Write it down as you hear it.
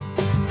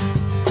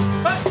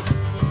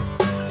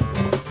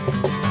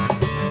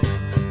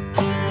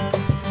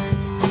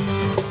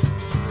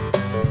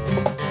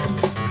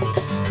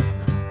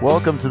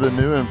Welcome to the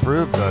new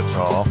improved Dutch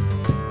Hall.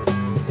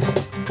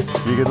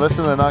 You can listen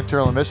to the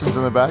nocturnal emissions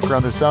in the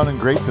background. They're sounding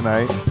great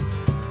tonight.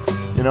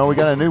 You know, we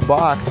got a new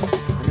box. I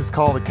think it's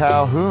called the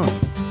Calhoun.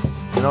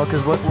 You know,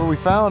 because what we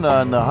found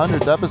on the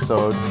 100th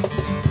episode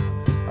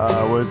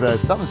was that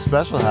something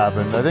special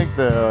happened. I think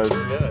the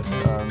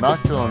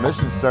nocturnal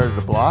emissions started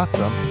to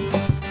blossom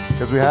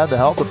because we had the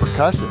help of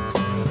percussions.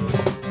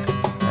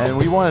 And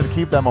we wanted to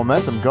keep that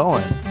momentum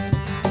going.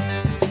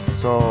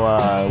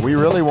 So we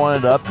really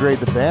wanted to upgrade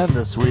the band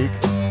this week.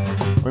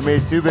 We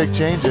made two big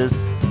changes.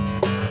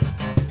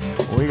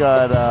 We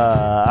got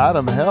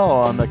Adam Hill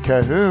on the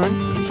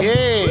Cahoon.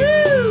 Yay!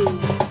 Woo!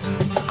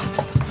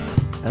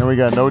 And we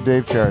got no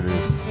Dave Charters.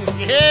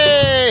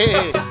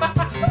 Yay!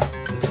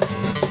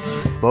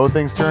 Both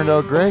things turned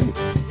out great.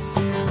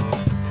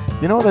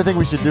 You know what I think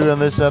we should do on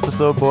this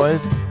episode,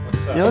 boys?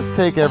 What's that? Yeah, let's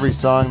take every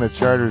song that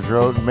Charters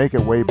wrote and make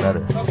it way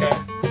better. Okay.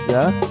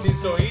 Yeah?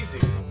 Seems so easy.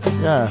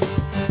 Yeah.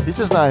 He's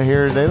just not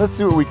here today. Let's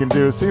see what we can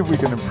do. See if we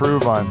can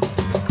improve on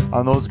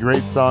those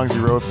great songs he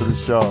wrote for the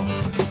show.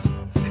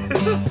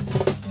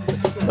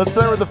 Let's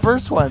start with the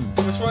first one.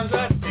 Which one's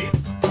that, Pete?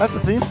 That's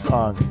the theme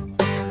song.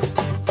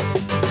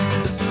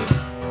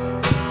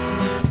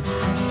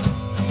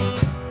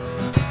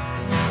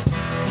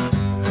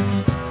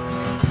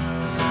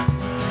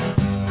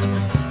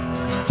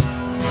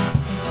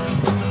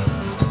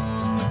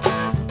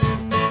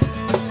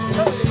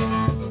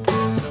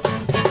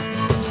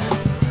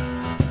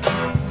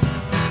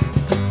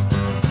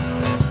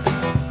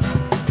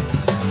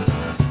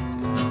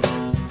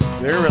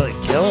 They're really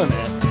killing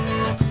it.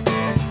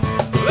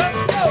 Let's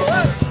go!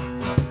 Let's...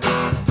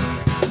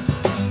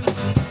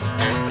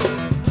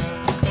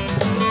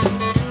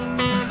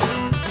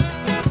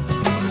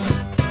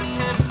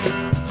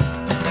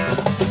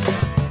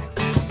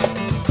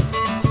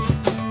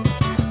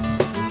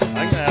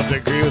 I'm gonna have to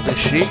agree with the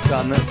Sheik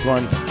on this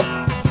one.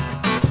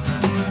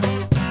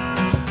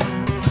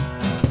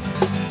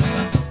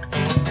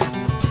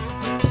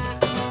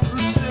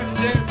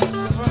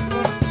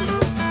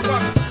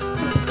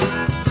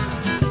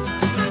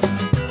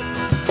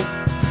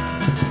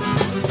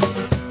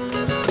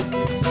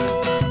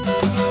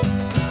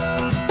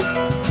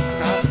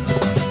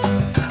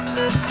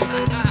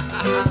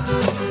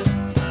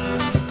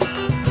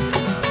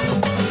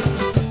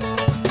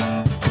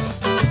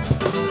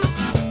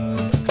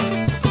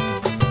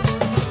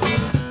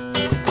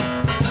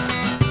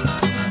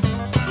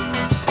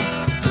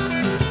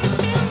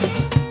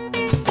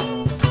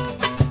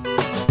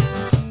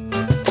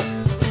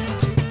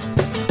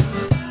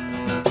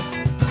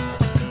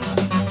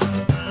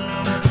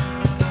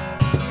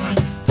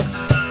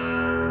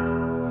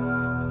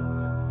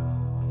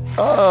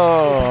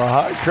 Oh,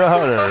 hot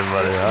crowd,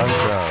 everybody. Hot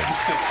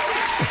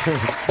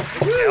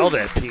crowd. Nailed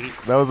it, Pete.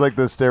 That was like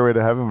the Stairway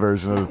to Heaven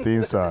version of the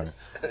theme song.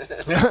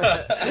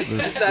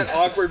 Just that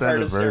awkward part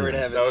standard of Stairway version. to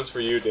Heaven. That was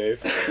for you,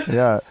 Dave.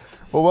 Yeah.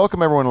 Well,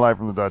 welcome everyone live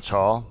from the Dutch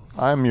Hall.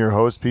 I'm your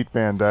host, Pete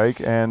Van Dyke,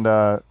 and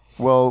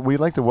well, we'd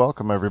like to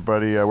welcome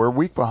everybody. We're a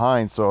week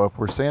behind, so if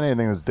we're saying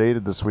anything that's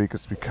dated this week,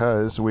 it's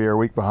because we are a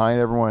week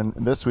behind. Everyone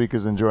this week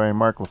is enjoying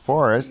Mark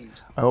LaForest.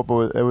 I hope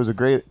it was a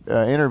great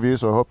interview,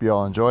 so I hope you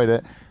all enjoyed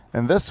it.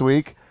 And this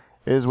week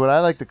is what I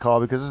like to call,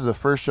 because this is the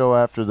first show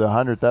after the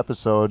 100th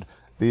episode,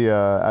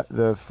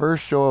 the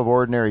first show of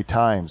ordinary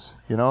times.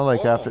 You know,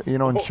 like after, you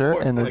know, in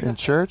church, in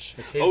church.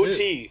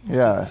 OT.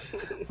 Yeah,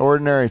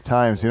 ordinary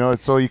times. You know,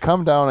 so you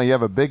come down and you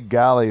have a big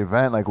gala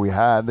event like we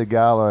had, the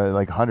gala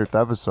like 100th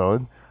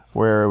episode,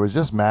 where it was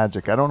just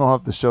magic. I don't know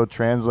if the show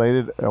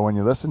translated when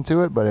you listened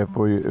to it, but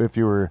if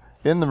you were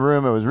in the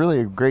room, it was really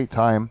a great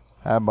time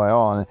had by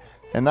all.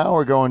 And now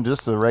we're going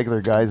just the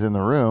regular guys in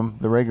the room,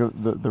 the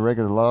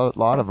regular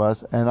lot of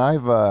us, and I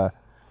got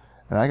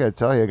to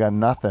tell you, I got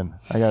nothing.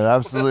 I got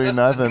absolutely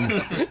nothing.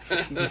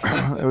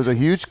 It was a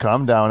huge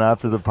come down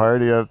after the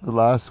party of the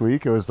last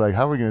week. It was like,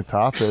 how are we going to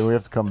top it? We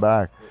have to come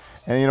back.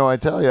 And you know, I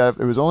tell you, it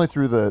was only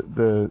through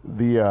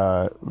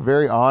the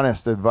very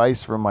honest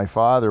advice from my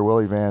father,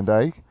 Willie Van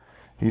Dyke.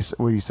 He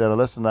said, I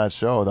listened to that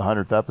show, the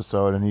 100th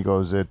episode, and he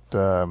goes,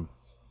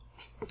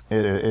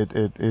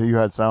 you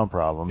had sound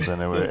problems,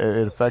 and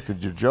it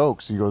affected your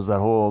jokes. He goes, the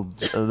whole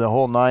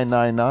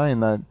 999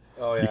 that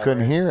you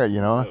couldn't hear it,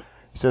 you know.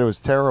 He said it was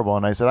terrible,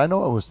 and I said, I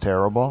know it was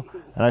terrible,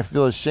 and I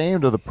feel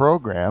ashamed of the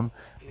program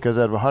because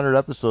out of 100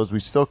 episodes, we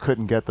still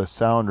couldn't get the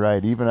sound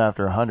right, even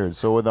after 100.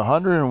 So with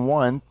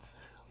 101,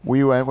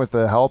 we went with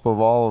the help of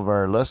all of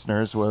our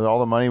listeners, with all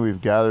the money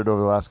we've gathered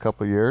over the last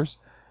couple of years.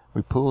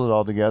 We pulled it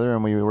all together,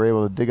 and we were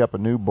able to dig up a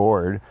new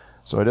board.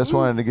 So I just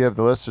wanted to give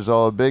the listeners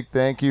all a big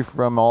thank you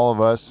from all of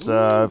us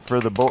for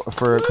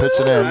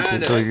pitching in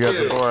until we get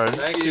the board.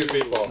 Thank you,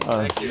 people.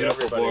 Thank you,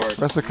 everybody. The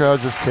rest of the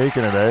crowd's just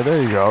taking it, eh?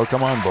 There you go.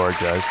 Come on board,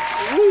 guys.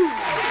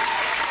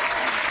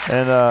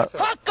 And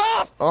Fuck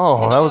off!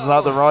 oh, that was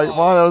not the right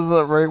one. That was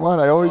the right one.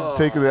 I always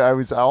take it. I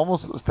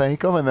almost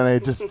thank them, and then I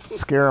just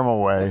scare them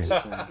away.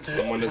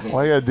 Someone doesn't.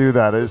 Why you gotta do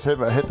that? I just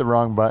hit the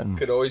wrong button.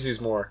 Could always use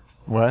more.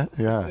 What?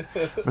 Yeah.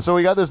 But so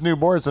we got this new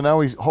board, so now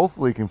we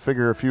hopefully can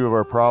figure a few of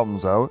our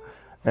problems out.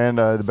 And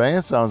the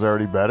band sounds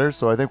already better,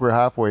 so I think we're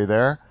halfway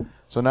there.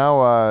 So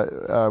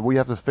now we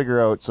have to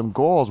figure out some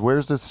goals.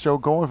 Where's this show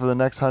going for the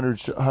next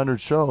 100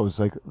 shows?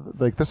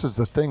 Like this is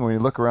the thing. When you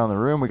look around the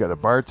room, we got the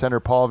bartender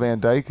Paul Van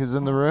Dyke is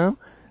in the room.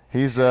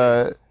 He's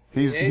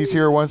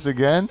here once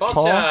again.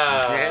 Paul,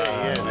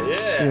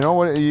 Yeah. you know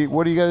what do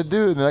you got to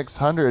do in the next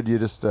 100? You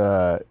just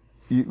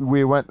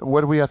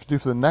what do we have to do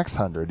for the next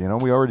 100? You know,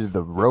 we already did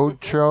the road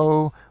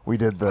show. We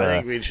did the. I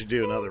think we should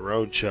do another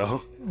road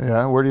show.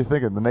 Yeah, where do you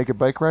think? The naked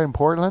bike ride in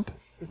Portland?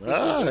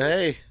 Oh,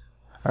 hey.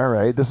 All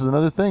right, this is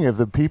another thing. If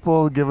the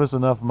people give us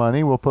enough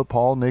money, we'll put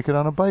Paul naked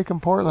on a bike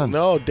in Portland.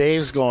 No,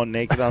 Dave's going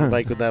naked on a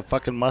bike with that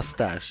fucking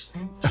mustache.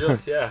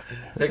 Yeah,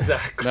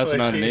 exactly. That's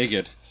not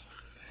naked.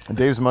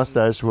 Dave's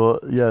mustache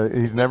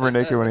he's never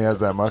naked when he has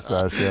that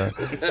mustache. Yeah,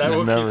 That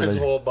will keep his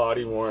whole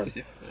body warm.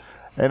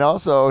 And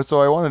also,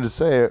 so I wanted to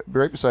say,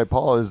 right beside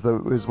Paul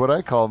is what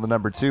I call the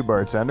number 2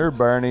 bartender,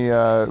 Barney.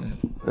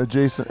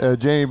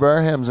 Jamie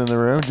Barham's in the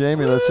room.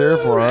 Jamie, let's hear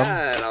it for him.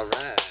 All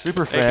right.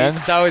 Super fan.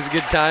 It's always a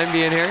good time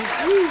being here.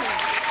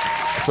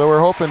 So we're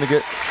hoping to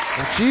get.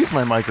 Jeez,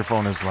 my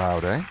microphone is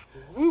loud, eh?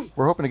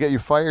 We're hoping to get you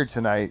fired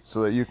tonight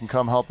so that you can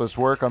come help us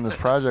work on this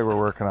project we're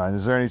working on.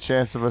 Is there any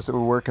chance of us that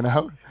we're working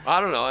out? I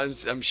don't know.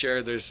 I'm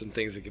sure there's some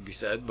things that could be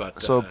said,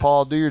 but So,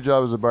 Paul, do your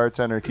job as a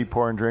bartender. Keep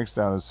pouring drinks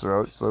down his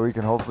throat so we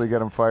can hopefully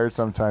get him fired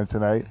sometime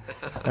tonight.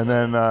 And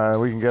then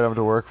we can get him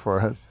to work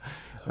for us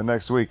the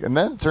next week. And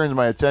then it turns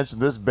my attention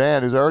to this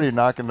band who's already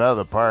knocking it out of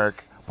the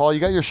park. Paul, you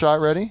got your shot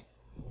ready?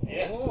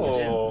 Yes.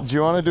 Oh. Do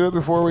you want to do it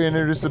before we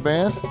introduce the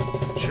band?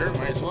 Sure,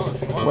 might as well if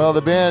you want. Well,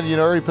 the band,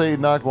 already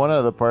knocked one out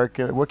of the park.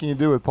 What can you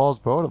do with Paul's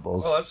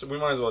Potables? Well, we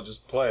might as well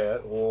just play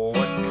it. Well,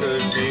 what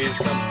could be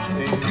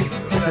something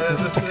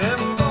that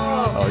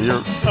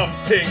involves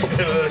something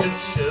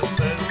delicious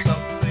and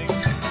something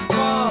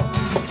small?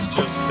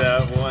 Just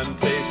have one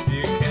taste,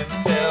 you can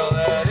tell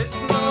that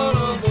it's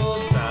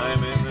notable.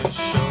 Time in the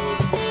show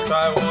to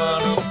try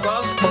one of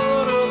Paul's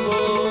Potables.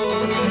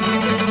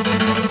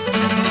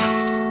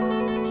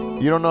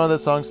 You don't know how that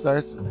song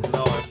starts?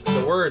 No,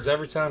 the words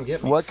every time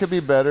get me. What could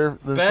be better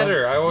than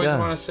Better. I always yeah.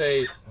 want to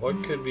say,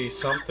 what could be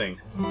something?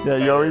 Yeah,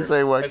 you always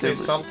say what I could say be.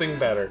 something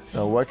better.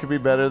 No, what could be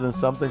better than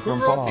something Who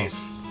from wrote Paul? these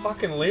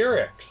fucking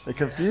lyrics? It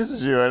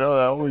confuses you. I know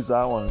that always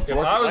that one. If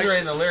I was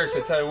writing the lyrics,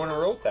 I'd tell you when I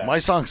wrote that. My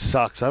song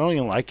sucks. I don't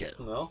even like it.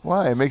 No?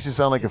 Why? It makes you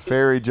sound like a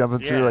fairy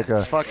jumping through like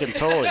it's a fucking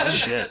totally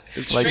shit.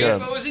 It's like a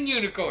rainbows and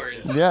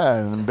unicorns. yeah,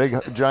 and big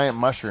giant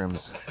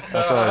mushrooms.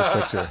 That's what I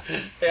always picture.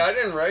 Hey, I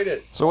didn't write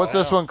it. So what's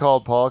this one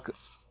called, Paul?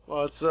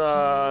 Well, it's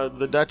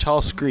the Dutch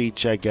Hall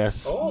Screech, I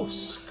guess. Oh,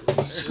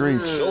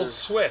 Screech. old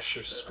swish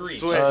or screech.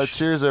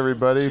 Cheers,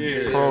 everybody.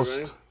 Cheers,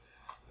 Prost.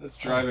 Let's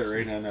drive it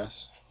right on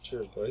us.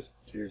 Cheers, boys.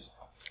 Cheers.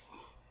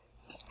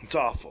 It's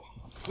awful.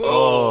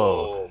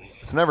 Oh,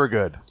 it's never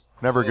good.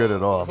 Never good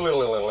at all.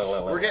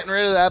 We're getting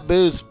rid of that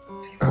booze.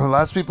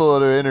 Last people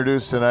to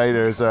introduce tonight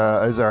is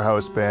our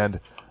house band.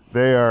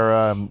 They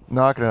are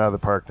knocking it out of the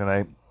park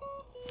tonight.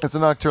 It's the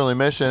Nocturnal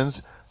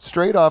Emissions,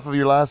 straight off of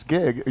your last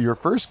gig, your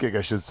first gig,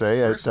 I should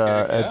say, at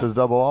the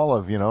Double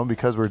Olive.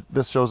 Because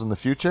this show's in the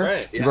future.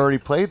 Right. You've already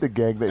played the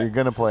gig that you're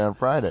going to play on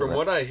Friday. From right?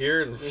 what I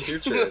hear in the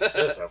future, it's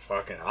just a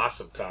fucking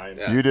awesome time.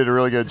 Yeah. You did a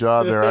really good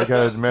job there. I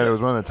gotta admit, it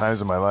was one of the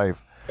times of my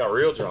life. Got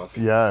real drunk.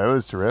 Yeah, it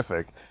was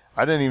terrific.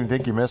 I didn't even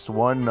think you missed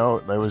one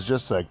note. It was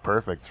just like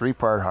perfect.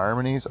 3-part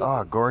harmonies.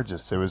 Oh,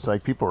 gorgeous. It was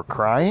like people were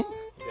crying.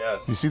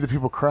 Yes. You see the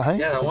people crying?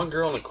 Yeah, that one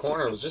girl in the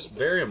corner was just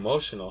very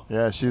emotional.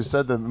 Yeah, she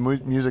said the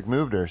music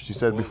moved her. She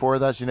said before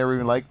that she never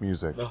even liked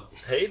music. No,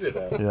 hated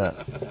it.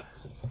 Yeah.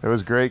 It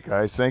was great,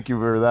 guys. Thank you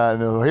for that.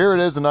 And here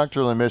it is, the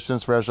Nocturnal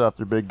Emissions, fresh off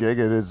their big gig.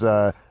 It is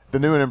the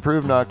new and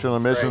improved Nocturnal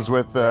Emissions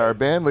with our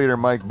band leader,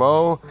 Mike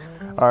Bowe,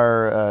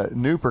 our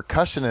new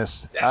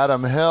percussionist,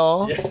 Adam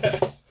Hill,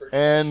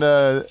 and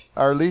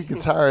our lead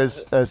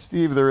guitarist,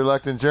 Steve, the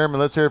Reluctant German.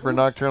 Let's hear it for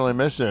Nocturnal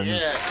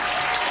Emissions.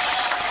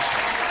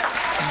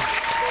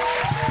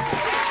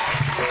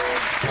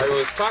 I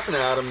was talking to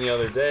Adam the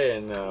other day,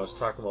 and I was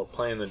talking about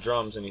playing the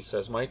drums, and he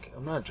says, Mike,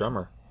 I'm not a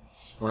drummer.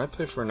 When I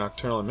play for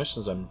Nocturnal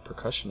Emissions, I'm a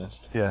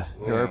percussionist. Yeah,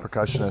 you're a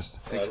percussionist.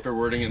 Thank you for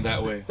wording it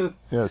that way.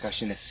 Yes.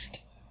 Percussionist.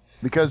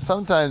 Because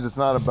sometimes it's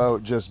not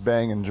about just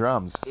banging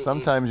drums.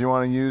 Sometimes you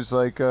want to use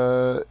like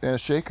a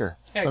shaker.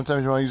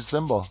 Sometimes you want to use a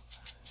cymbal.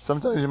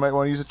 Sometimes you might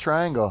want to use a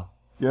triangle.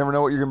 You never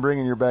know what you're going to bring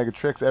in your bag of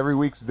tricks. Every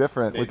week's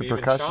different with the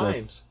percussionist.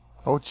 Chimes.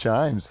 Oh,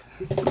 chimes.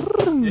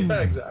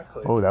 Yeah,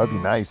 exactly. Oh, that would be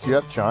nice. Do you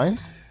have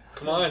chimes?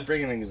 Come on.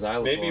 Bringing a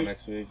xylophone Maybe-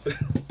 next week.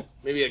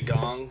 Maybe a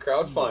gong.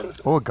 Crowd fun.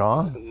 Oh, a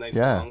gong? Nice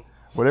Yeah. gong.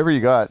 Whatever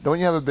you got. Don't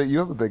you have a big? You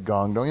have a big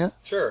gong, don't you?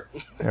 Sure.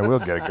 Yeah, we'll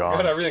get a Got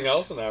gong. everything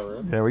else in that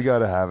room. Yeah, we got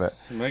to have it.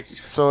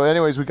 Mike's So,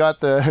 anyways, we got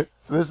the.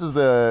 So this is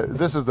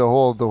the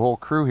whole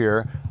crew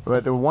here.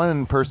 But the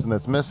one person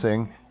that's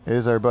missing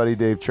is our buddy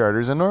Dave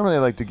Charters. And normally I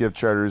like to give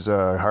Charters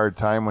a hard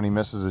time when he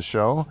misses a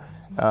show.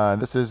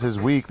 This is his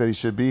week that he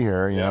should be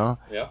here, you know.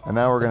 Yeah. And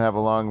now we're gonna have a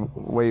long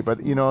wait. But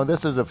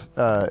this is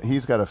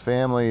he's got a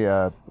family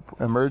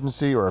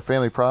emergency or a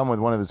family problem with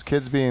one of his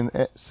kids being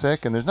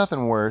sick, and there's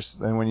nothing worse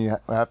than when you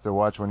have to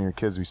watch one of your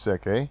kids be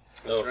sick, eh?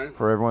 That's right.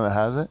 For everyone that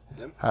has it,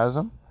 has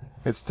them.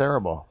 It's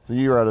terrible.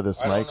 You're out of this,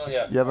 Mike. don't know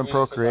yet. You haven't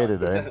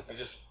procreated, eh?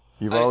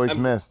 You've always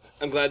missed.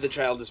 I'm glad the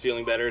child is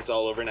feeling better. It's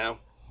all over now.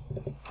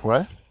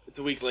 What? It's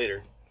a week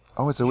later.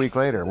 Oh, it's a week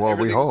later. Well,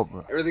 we hope.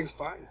 Everything's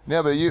fine.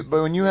 Yeah, but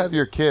when you have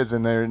your kids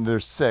and they're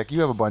sick,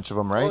 you have a bunch of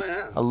them, right? Oh,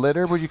 yeah. A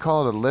litter? Would you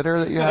call it a litter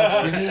that you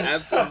have?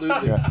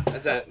 Absolutely. Yeah.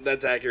 That's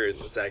accurate.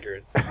 That's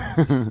accurate.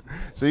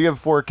 So you have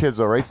 4 kids,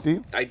 though, right,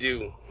 Steve? I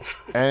do.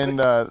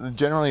 And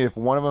generally, if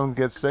one of them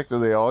gets sick, do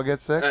they all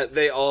get sick?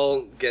 They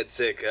all get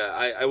sick.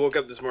 I woke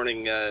up this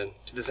morning to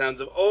the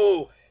sounds of,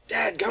 "Oh,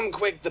 Dad, come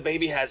quick, the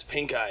baby has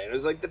pink eye." And I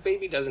was like, the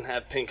baby doesn't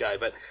have pink eye,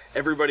 but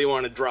everybody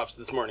wanted drops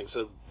this morning,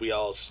 so we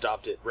all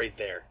stopped it right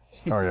there.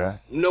 Oh, yeah?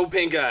 No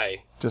pink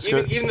eye. Just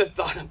even the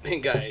thought of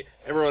pink eye,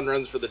 everyone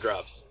runs for the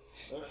drops.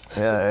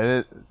 Yeah.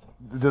 And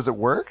does it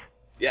work?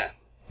 Yeah,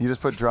 You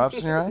just put drops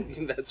in your eye?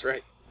 that's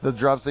right. The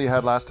drops that you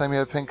had last time you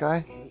had pink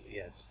eye?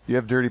 Yes. You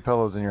have dirty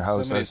pillows in your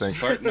house, Somebody's I think.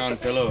 farting on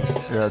pillows.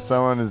 Yeah,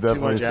 someone is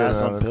definitely much sitting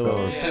ass on on the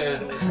pillows.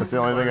 pillows. That's the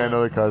only thing I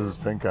know that causes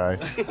pink eye.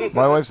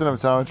 My wife's an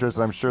optometrist,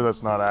 and I'm sure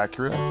that's not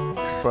accurate.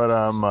 But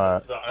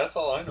That's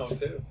all I know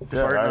too. yeah,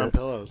 Farting on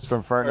pillows. It's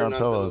from farting on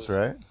pillows,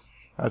 right?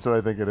 That's what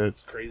I think it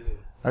is. Crazy.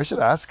 I should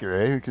ask her,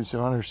 eh? Because I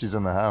wonder if she's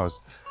in the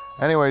house.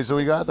 Anyway, so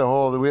we got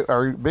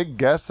our big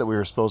guest that we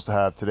were supposed to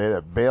have today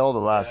that bailed at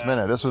the last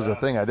minute. This was the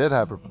thing. I did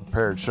have a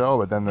prepared show,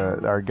 but then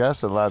our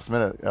guest at the last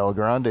minute, El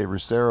Grande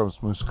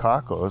Rusteros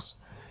Muscacos,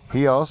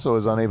 he also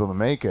is unable to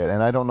make it,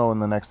 and I don't know when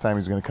the next time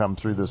he's going to come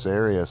through this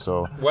area.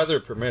 So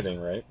Weather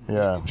permitting, right?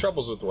 Yeah.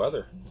 Troubles with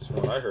weather. That's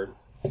what I heard.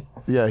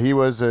 yeah, he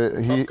was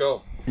Tough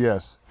go.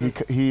 yes,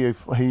 he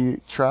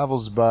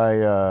travels by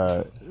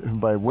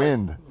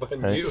wind.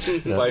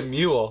 By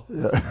mule.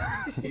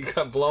 He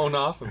got blown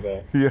off of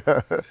it.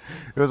 Yeah, it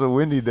was a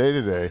windy day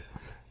today,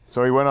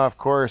 so he went off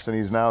course and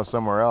he's now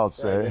somewhere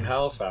else. In Eh?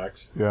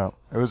 Halifax. Yeah,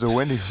 it was a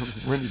windy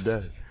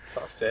day.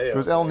 Tough day. It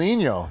was El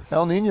Nino.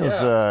 El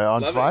Nino's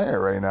on Love fire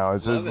right now.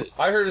 Is Love it? it.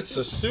 I heard it's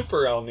a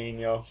super El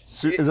Nino.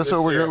 Is this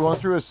what we're year. going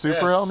through? A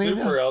super El Nino?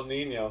 Super El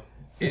Nino.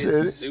 It's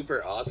it-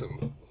 super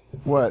awesome.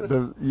 What?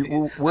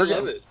 We're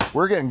love it.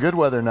 We're getting good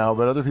weather now,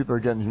 but other people are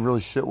getting really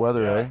shit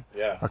weather, eh?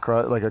 Yeah.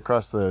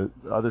 Across the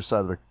other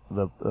side of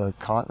the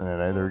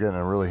continent, eh? They're getting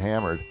really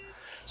hammered.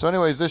 So,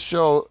 anyways, this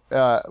show,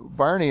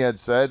 Barney had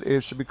said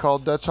it should be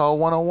called Dutch Hall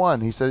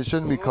 101. He said it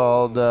shouldn't be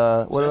called.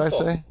 What did I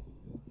Simple. say?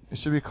 It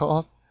should be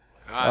called.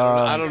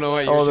 I don't know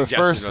what your the suggestion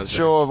first was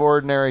show of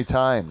ordinary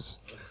times,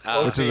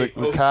 which is a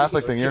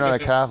Catholic thing. You're not a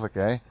Catholic,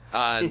 eh?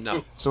 there.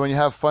 No. So when you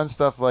have fun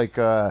stuff like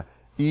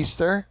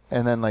Easter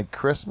and then like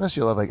Christmas,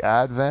 you'll have like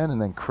Advent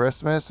and then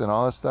Christmas and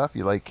all this stuff.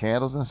 You light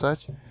candles and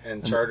such.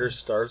 And Charters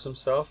starves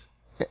himself.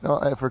 No,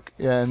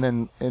 and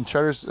then in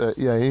Charters,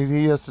 he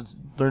has to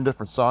learn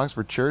different songs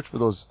for church for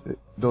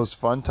those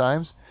fun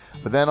times.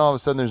 But then all of a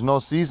sudden, there's no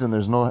season,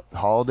 there's no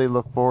holiday to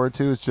look forward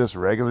to. It's just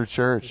regular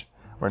church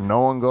where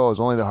no one goes,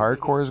 only the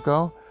hardcores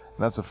go.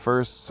 And that's the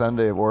first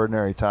Sunday of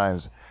ordinary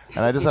times.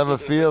 And I just have a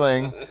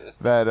feeling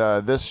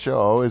that this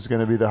show is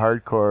going to be the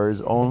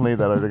hardcores only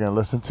that are going to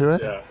listen to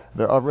it. Yeah.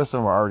 The rest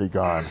of them are already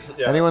gone.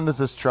 Yeah. Anyone that's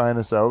just trying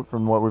us out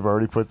from what we've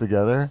already put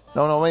together.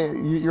 No, wait,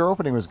 your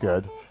opening was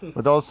good.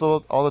 But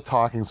also all the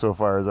talking so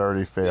far has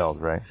already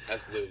failed, right?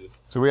 Absolutely.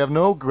 So we have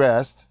no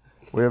guest.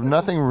 We have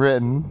nothing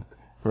written,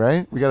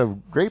 right? We got a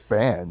great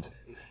band.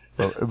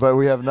 But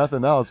we have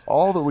nothing else.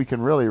 All that we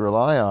can really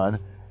rely on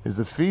is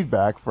the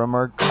feedback from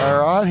our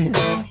audience.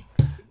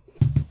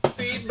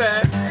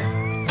 Feedback.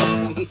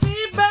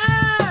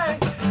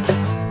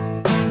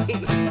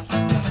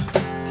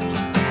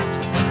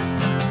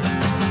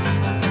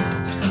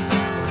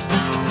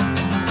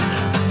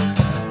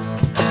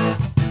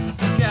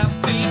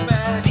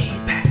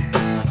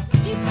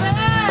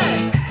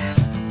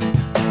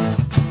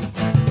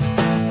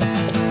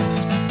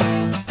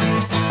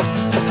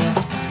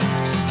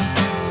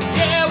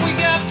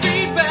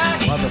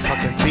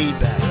 Motherfucking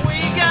feedback.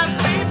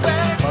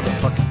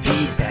 Motherfucking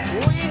feedback.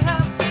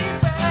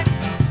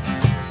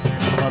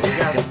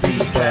 Motherfucking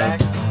feedback.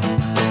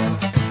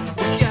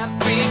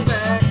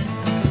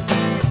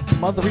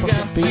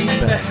 Motherfucking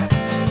feedback.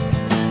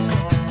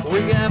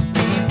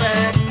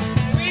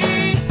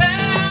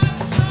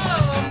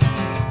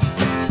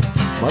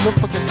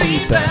 Motherfucking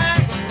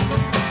feedback.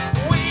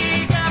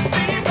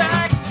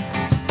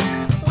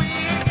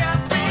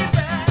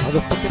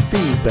 Motherfucking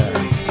feedback.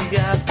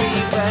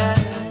 Feedback.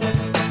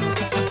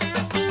 Motherfucking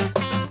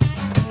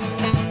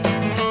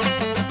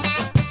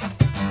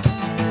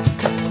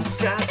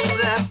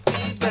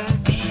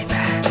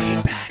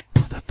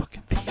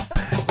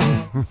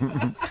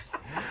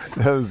feedback.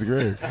 That was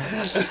great.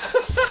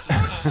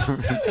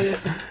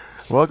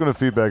 Welcome to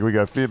Feedback. We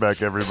got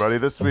feedback, everybody.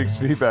 This week's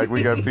Feedback,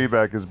 We Got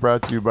Feedback is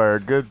brought to you by our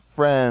good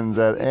friends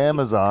at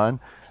Amazon.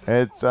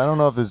 I don't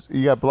know if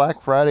you got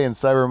Black Friday and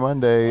Cyber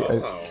Monday.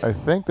 I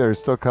think they're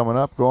still coming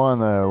up. Go on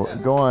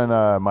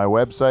my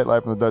website,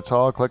 Live from the Dutch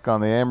Hall. Click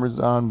on the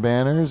Amazon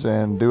banners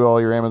and do all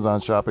your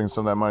Amazon shopping.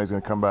 Some of that money's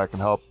going to come back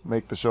and help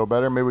make the show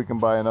better. Maybe we can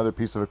buy another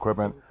piece of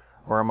equipment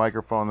or a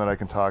microphone that I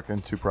can talk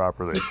into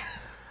properly.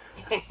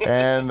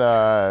 And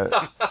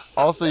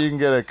also, you can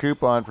get a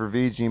coupon for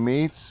VG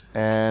Meats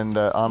and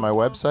on my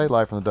website,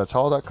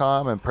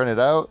 livefromthedutchhall.com, and print it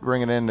out,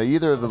 bring it into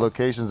either of the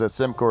locations at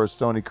Simcoe or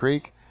Stony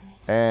Creek,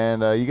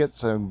 and you get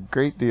some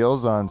great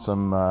deals on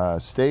some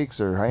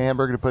steaks or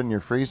hamburger to put in your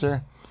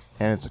freezer.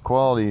 And it's a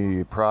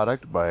quality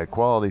product by a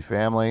quality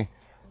family.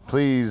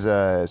 Please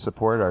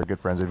support our good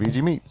friends at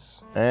VG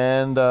Meats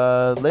and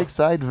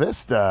Lakeside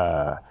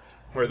Vista,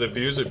 where the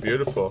views are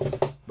beautiful,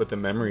 but the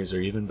memories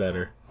are even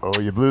better. Oh,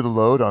 you blew the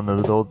load on the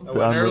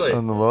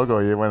logo.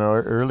 You went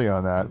early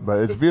on that, but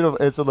it's beautiful.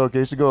 It's a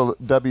location. Go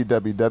to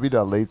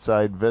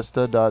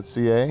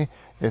www.latesidevista.ca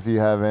if you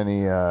have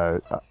any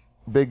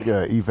big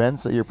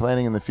events that you're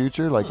planning in the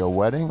future, like a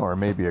wedding or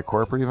maybe a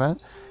corporate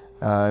event.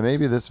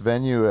 Maybe this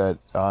venue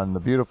on the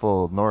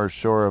beautiful North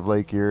Shore of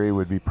Lake Erie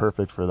would be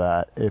perfect for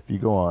that. If you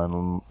go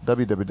on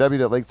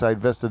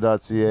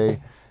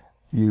www.latesidevista.ca,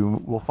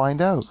 you will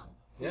find out.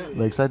 Yeah,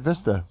 Lakeside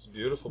Vista. It's a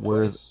beautiful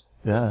place.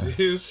 Yeah. The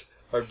views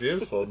are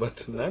beautiful, but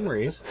the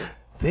memories,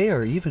 they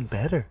are even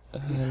better.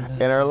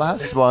 And our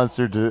last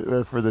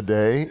sponsor for the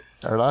day,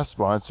 our last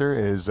sponsor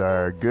is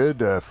our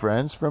good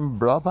friends from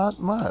Brabant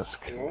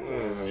Musk.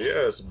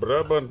 Yes,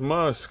 Brabant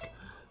Musk.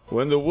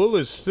 When the wool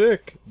is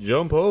thick,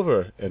 jump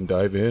over and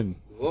dive in.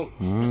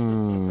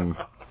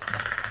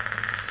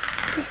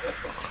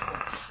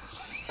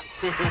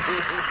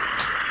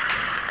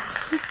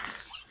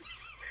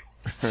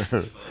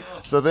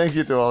 So thank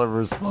you to all of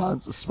our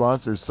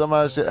sponsors. Some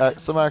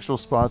actual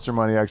sponsor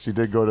money actually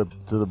did go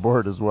to the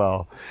board as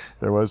well.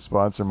 There was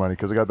sponsor money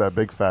because I got that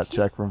big fat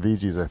check from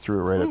VG's. I threw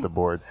it right at the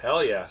board.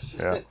 Hell yes.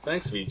 Yeah.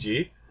 Thanks,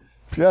 VG.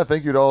 Yeah,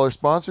 thank you to all our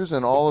sponsors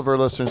and all of our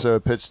listeners that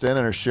have pitched in and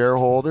our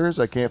shareholders.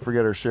 I can't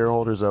forget our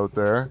shareholders out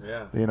there.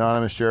 Yeah. The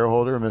anonymous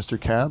shareholder, Mr.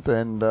 Kemp,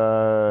 and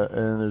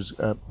there's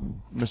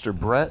Mr.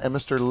 Brett and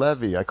Mr.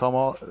 Levy. I call them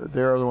all.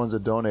 They're the ones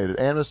that donated,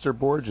 and Mr.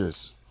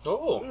 Borges.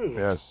 Oh.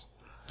 Yes.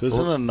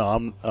 Doesn't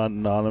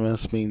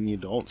anonymous mean you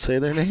don't say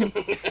their name?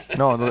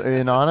 No, the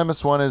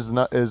anonymous one is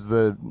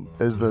the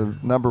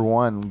number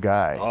one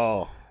guy.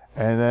 Oh.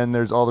 And then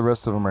there's all the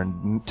rest of them are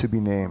to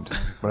be named.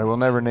 But I will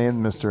never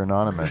name Mr.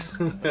 Anonymous.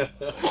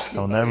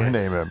 I'll never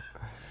name him.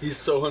 He's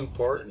so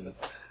important.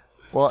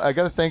 Well, I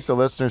got to thank the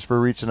listeners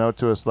for reaching out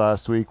to us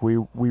last week. We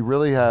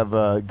really have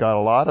got a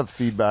lot of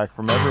feedback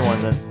from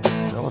everyone.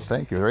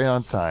 Thank you. Right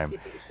on time.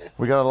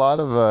 We got a lot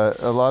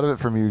of it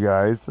from you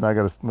guys, and I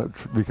got to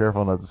be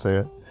careful not to say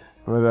it.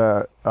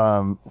 But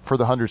for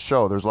the 100th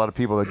show, there's a lot of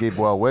people that gave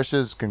well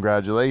wishes,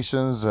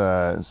 congratulations.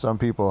 Some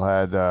people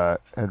had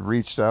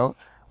reached out.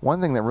 One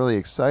thing that really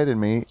excited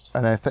me,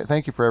 and I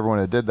thank you for everyone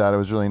that did that. It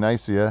was really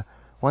nice of you.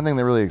 One thing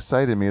that really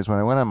excited me is when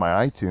I went on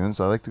my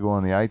iTunes. I like to go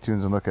on the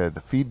iTunes and look at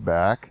the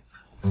feedback.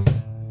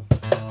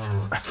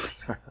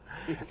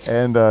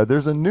 And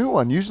there's a new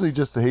one. Usually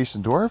just the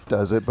Haitian Dwarf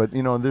does it, but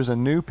there's a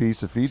new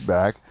piece of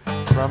feedback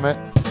from it,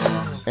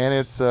 and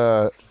it's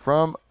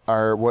from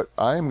what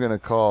I'm going to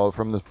call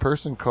from this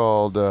person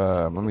called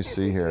let me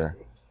see here,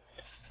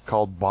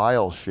 called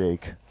Bile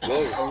Shake.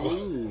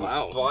 Whoa.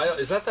 Wow. Bile,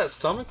 is that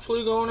stomach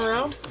flu going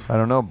around? I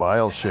don't know,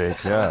 Bile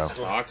Shake. Yeah. That's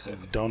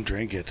toxic. Don't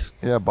drink it.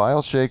 Yeah,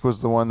 Bile Shake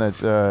was the one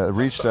that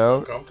reached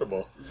out.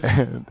 Uncomfortable.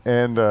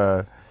 And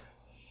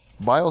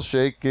Bile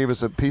Shake gave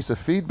us a piece of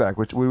feedback,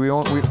 which we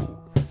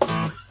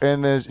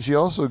and she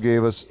also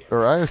gave us,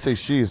 or I would say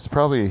she, it's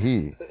probably a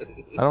he.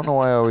 I don't know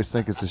why I always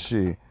think it's a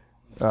she.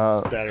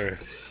 It's better.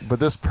 But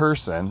this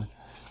person,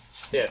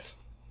 it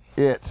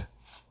went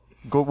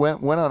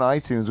on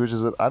iTunes, which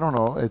is I don't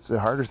know, it's a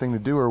harder thing to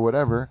do or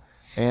whatever,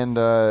 and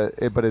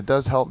but it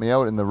does help me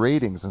out in the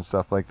ratings and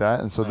stuff like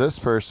that. And so this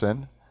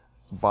person,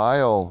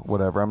 Bile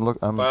whatever,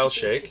 Bile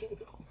Shake.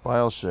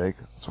 Bile Shake.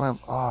 That's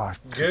why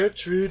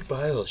Gertrude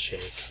Bile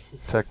Shake.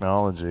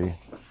 Technology.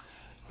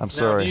 I'm now,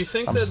 sorry. Do you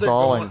think I'm that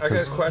stalling. I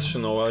got a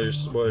question though while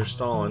you're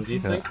stalling. Do you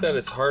think that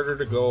it's harder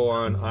to go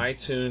on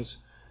iTunes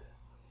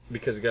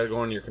because you got to go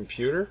on your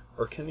computer,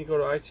 or can you go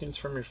to iTunes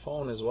from your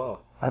phone as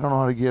well? I don't know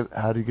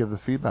how do you give the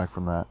feedback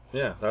from that.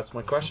 Yeah, that's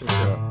my question.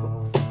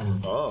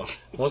 Oh,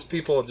 most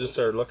people just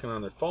are looking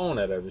on their phone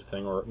at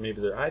everything, or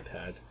maybe their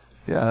iPad.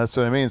 Yeah, that's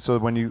what I mean. So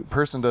when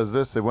person does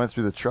this, they went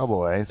through the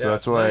trouble, eh? So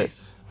that's why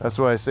nice. That's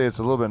why I say it's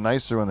a little bit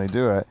nicer when they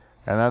do it,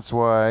 and that's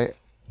why,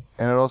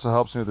 and it also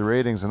helps me with the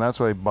ratings, and that's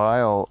why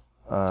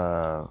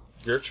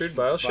Gertrude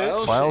Bile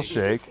Shake? Bile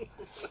Shake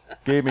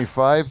gave me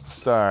 5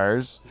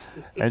 stars,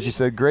 and she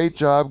said, "Great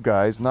job,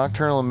 guys.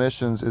 Nocturnal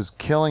Emissions is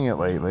killing it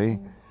lately.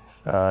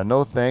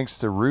 No thanks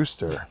to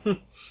Rewster."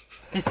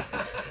 We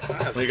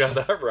got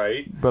that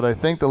right. But I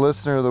think the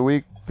Listener of the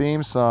Week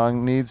theme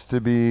song needs to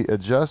be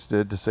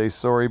adjusted to say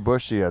 "Sorry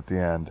Bushy" at the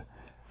end.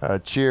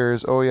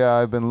 Cheers. Oh yeah,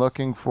 I've been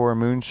looking for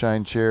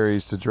moonshine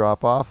cherries to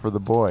drop off for the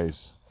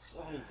boys.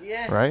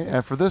 Yeah. Right?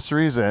 And for this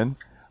reason,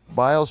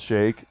 Bile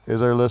Shake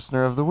is our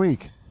listener of the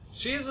week.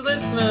 She's the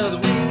listener of the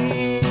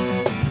week.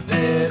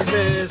 This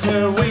is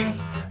her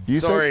week.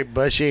 Sorry,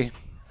 Bushy.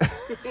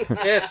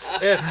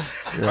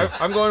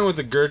 I'm going with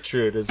the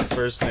Gertrude as the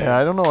first name. Yeah,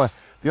 I don't know.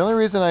 The only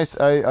reason I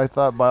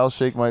thought Bile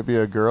Shake might be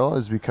a girl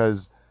is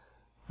because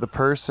the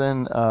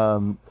person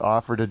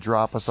offered to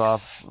drop us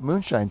off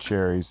moonshine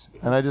cherries,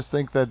 and I just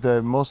think that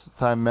most of the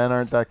time men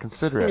aren't that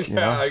considerate. You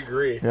know? I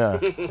agree. Yeah.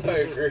 I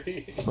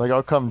agree. Like,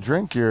 I'll come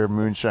drink your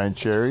moonshine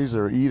cherries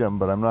or eat them,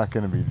 but I'm not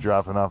going to be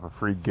dropping off a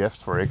free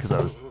gift for you because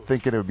I was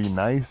thinking it would be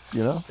nice,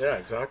 you know? Yeah,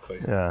 exactly.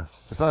 Yeah.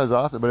 It's not as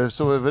often, but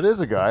if it is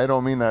a guy, I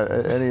don't mean that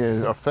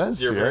any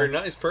offense You're to a you. very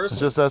nice person. It's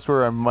just that's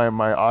where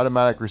my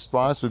automatic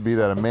response would be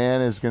that a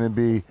man is going to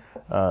be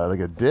like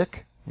a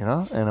dick, you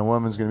know, and a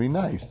woman's going to be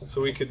nice. So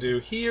we could do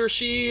he or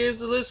she is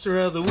the listener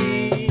of the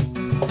week.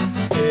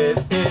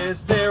 It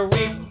is their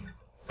week.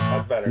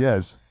 That's better.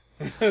 Yes.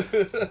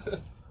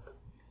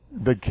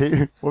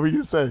 What were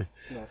you say?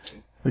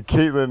 Nothing. The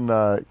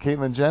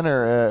Caitlyn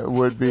Jenner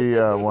would be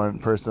one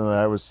person that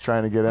I was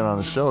trying to get in on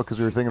the show because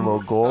we were thinking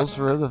about goals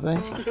for the thing.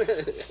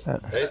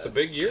 Hey, it's a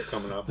big year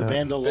coming up. The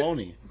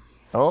Bandoloni.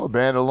 Oh,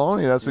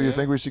 Bandoloni. That's what you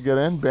think we should get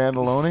in?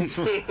 Bandoloni?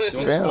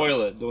 Don't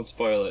spoil it. Don't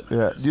spoil it.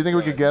 Yeah. Do you think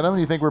we could get him?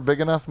 Do you think we're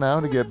big enough now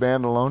to get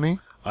Bandoloni?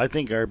 I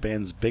think our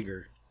band's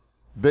bigger.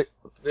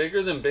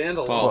 Bigger than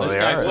Bandoloni. Paul, this they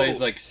guy are.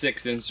 plays like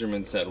 6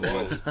 instruments at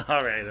once.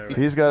 All right.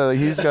 He's got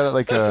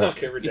like Let's a. not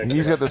get ridiculous.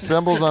 He's got the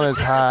symbols on his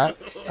hat,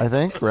 I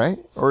think, right?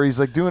 Or he's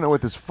like doing it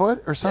with his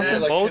foot or something. Yeah,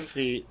 like- Both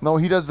feet. No,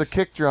 he does the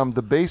kick drum,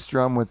 the bass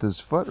drum with his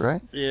foot,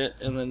 right? Yeah,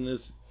 and then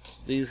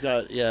he's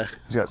got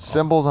He's got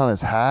symbols on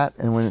his hat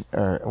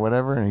or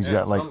whatever, and he's Yeah,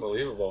 got it's like.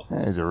 unbelievable.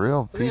 Yeah, he's a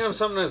real Doesn't he piece. have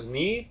something on his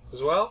knee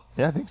as well?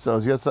 Yeah, I think so.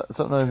 He's got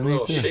something on his A knee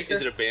little too. shaker?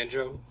 Is it a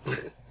banjo?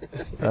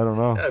 I don't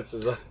know. Yeah, it's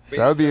his, That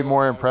would be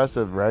more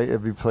impressive, right?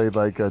 If he played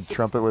like a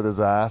trumpet with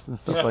his ass and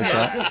stuff like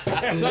that.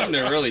 Something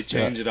to really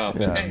change it up.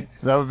 Yeah,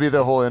 that would be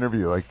the whole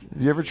interview. Like,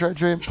 you ever try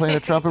playing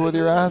a trumpet with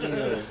your ass?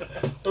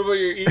 What about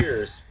your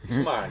ears?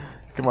 Come on.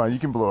 Come on, you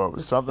can blow up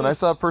with something. I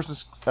saw a person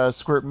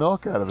squirt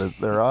milk out of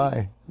their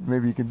eye.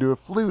 Maybe you can do a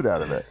flute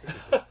out of it.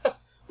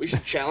 We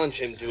should challenge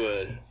him to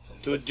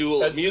a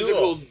duel, A a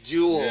musical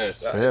duel.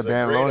 Yes. That Yeah, is a great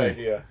Bandoloni.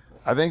 idea.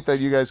 I think that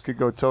you guys could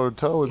go toe to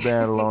toe with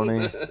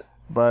Bandoloni,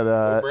 but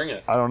We'll bring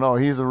it. I don't know.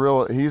 He's the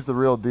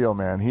real deal,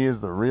 man. He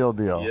is the real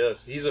deal.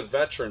 Yes, he's a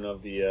veteron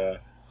of the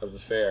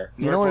fair.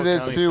 You know what it Norfolk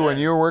is County too, Fair. when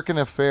you're working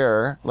a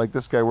fair, like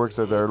this guy works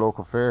at our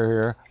local fair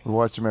here. We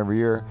watch him every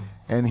year,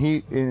 and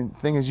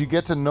thing is, you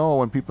get to know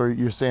when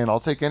you're saying, "I'll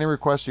take any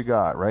request you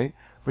got," right?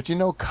 But you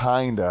know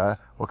kinda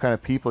what kind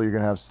of people you're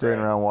gonna have staying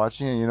Right. around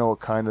watching, and you know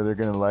what kinda they're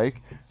gonna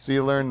like. So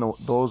you learn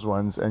those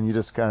ones, and you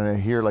just kind of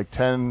hear like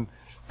 10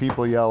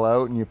 people yell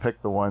out, and you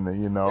pick the one that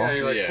you know. Yeah,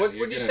 you're like, Yeah, what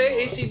you're would you gonna say? know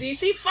it.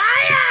 AC/DC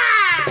fire!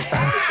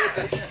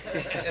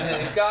 And then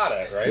he's got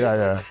it, right?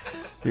 Yeah.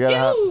 You gotta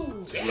have.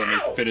 Let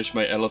me finish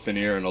my elephant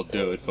ear and I'll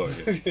do it for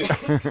you.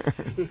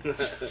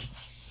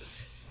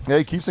 Yeah,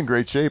 he keeps in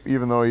great shape,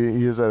 even though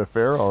he is at a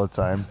fair all the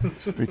time,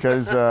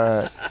 because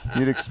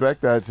you'd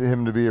expect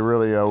him to be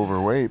really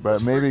overweight,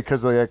 but maybe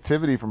because of the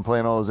activity from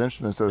playing all those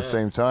instruments at the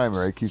same time,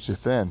 right, keeps you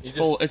thin.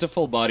 It's a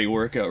full body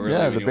workout, really.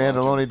 Yeah, when the you watch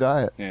Bandoloni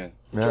diet. it. Yeah.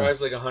 Yeah.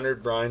 Drives like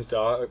 100 Brian's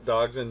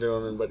dogs into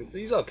him, but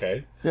he's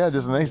okay. Yeah,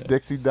 just a nice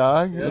Dixie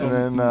dog, Yeah. and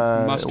then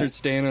Mustard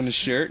stain on his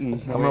shirt and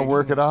I'm gonna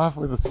work it off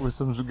with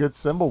some good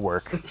cymbal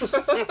work.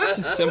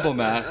 Simple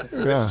math.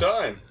 Yeah, It's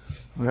time.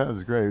 that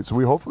was great. So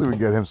hopefully we can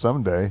get him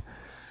someday.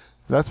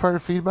 That's part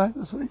of feedback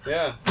this week.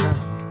 Yeah.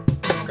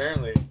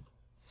 Apparently.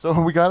 So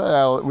we got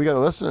a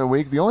listener of the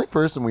week. The only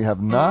person we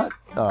have not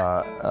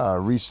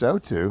reached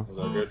out to He's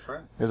our good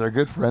friend. is our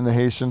good friend the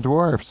Haitian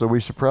Dwarf. So we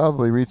should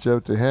probably reach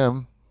out to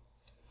him.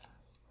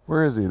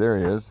 Where is he? There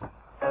he is.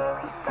 By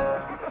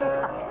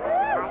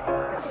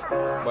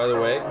the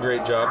way,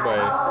 great job by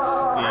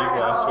Steve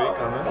last week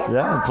on this.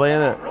 Yeah, I'm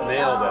playing it.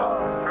 Nailed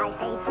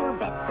it.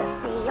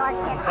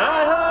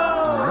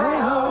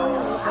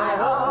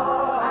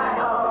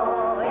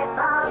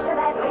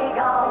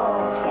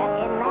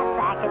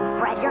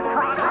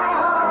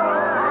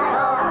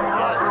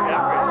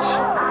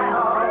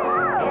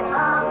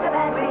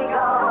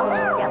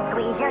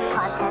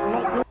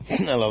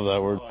 I love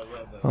that word.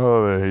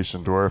 Oh, the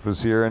Haitian Dwarf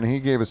is here, and he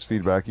gave us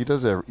feedback. He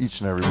does it each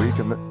and every week,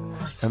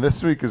 and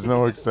this week is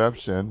no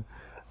exception.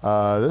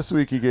 This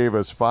week he gave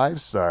us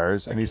 5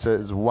 stars, and he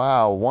says,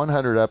 "Wow,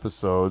 100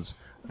 episodes.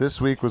 This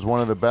week was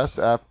one of the best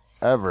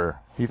ever."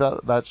 He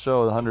thought that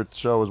show, the 100th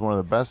show, was one of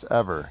the best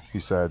ever, he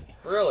said,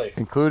 Really?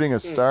 including a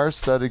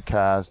star-studded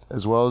cast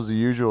as well as the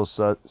usual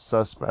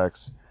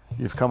suspects.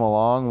 You've come a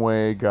long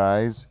way,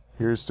 guys.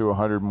 Here's to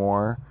 100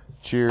 more.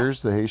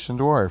 Cheers, the Haitian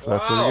Dwarf.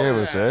 That's what he Wow. gave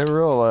us. A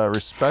real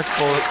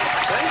respectful.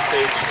 Thanks,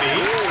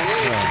 HD.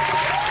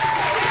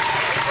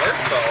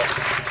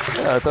 Heartfelt.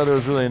 Yeah, I thought it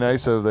was really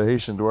nice of the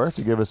Haitian Dwarf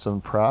to give us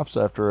some props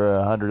after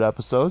 100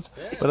 episodes.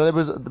 But it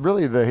was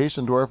really, the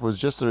Haitian Dwarf was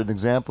just an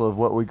example of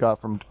what we got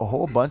from a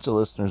whole bunch of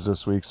listeners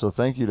this week. So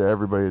thank you to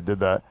everybody that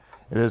did that.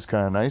 It is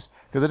kind of nice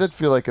because it did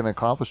feel like an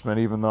accomplishment,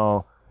 even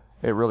though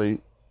it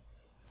really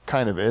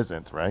kind of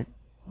isn't, right?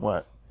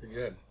 What? You're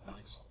good.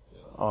 Nice.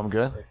 Oh, I'm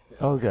good?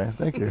 Okay,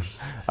 thank you.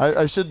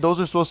 I should. Those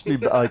are supposed to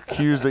be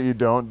cues that you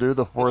don't do,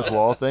 the fourth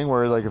wall thing,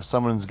 where like if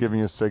someone's giving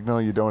you a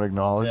signal, you don't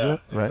acknowledge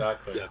it, right?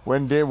 Exactly. Yeah.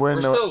 When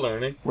We're still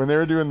learning. When they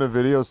were doing the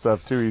video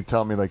stuff too, he'd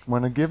tell me like,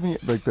 when I give me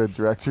like the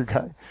director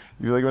guy,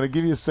 you're like, when I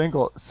give you a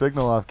signal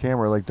off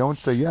camera, like don't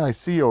say yeah I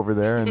see you over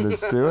there and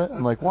just do it.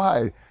 I'm like,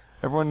 why?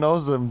 Everyone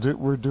knows that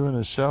we're doing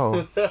a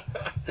show.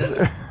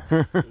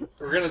 We're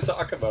gonna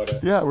talk about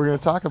it. Yeah, we're gonna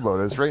talk about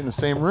it. It's right in the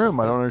same room.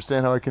 I don't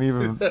understand how I can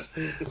even.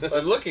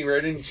 I'm looking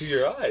right into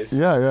your eyes.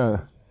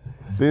 Yeah.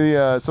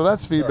 So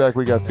that's feedback.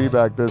 We got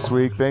feedback this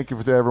week. Thank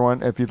you to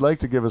everyone. If you'd like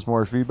to give us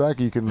more feedback,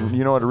 you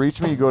know how to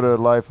reach me. You go to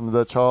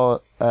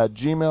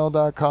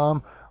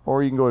livefromthedutchhall@gmail.com,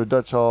 or you can go to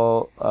Dutch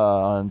Hall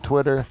on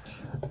Twitter,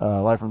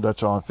 Live from Dutch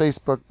Hall on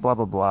Facebook, blah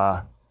blah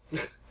blah,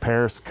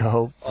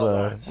 Periscope,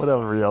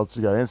 whatever else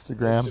you got,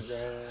 Instagram.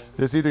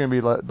 It's either gonna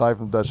be Live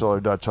from Dutch Hall or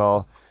Dutch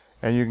Hall,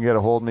 and you can get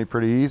a hold of me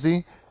pretty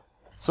easy.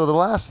 So the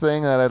last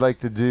thing that I'd like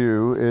to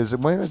do is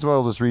might as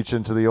well just reach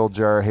into the old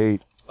jar of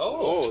hate.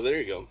 Oh, there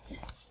you go.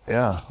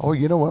 Yeah. Oh,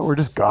 you know what? We're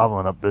just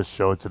gobbling up this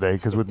show today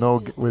because with no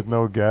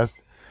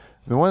guest.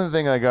 The one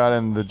thing I got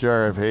in the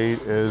jar of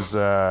hate is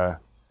let's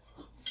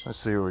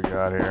see what we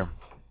got here.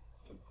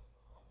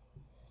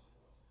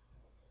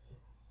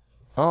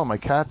 Oh, my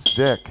cat's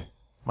dick.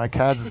 My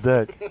cat's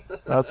dick.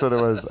 That's what it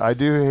was. I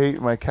do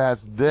hate my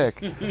cat's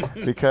dick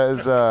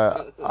because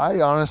I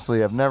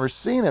honestly have never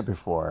seen it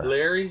before.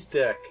 Larry's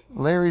dick.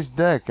 Larry's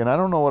dick, and I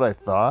don't know what I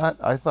thought.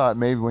 I thought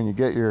maybe when you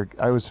get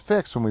I was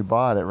fixed when we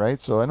bought it, right?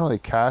 So I know they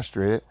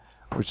castrate it,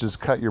 which is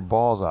cut your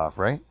balls off,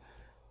 right?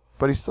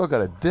 But he's still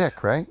got a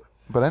dick, right?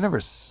 But I've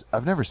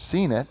never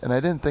seen it, and I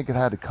didn't think it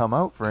had to come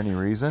out for any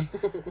reason.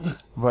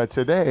 But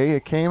today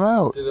it came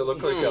out. Did it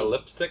look like a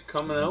lipstick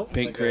coming out?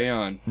 Pink like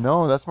crayon.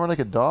 No, that's more like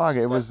a dog.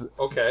 It was.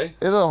 Okay.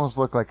 It almost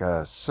looked like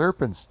a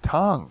serpent's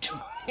tongue.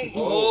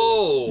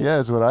 Oh. Yeah,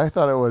 is what I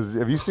thought it was.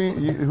 Have you seen?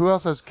 Who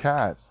else has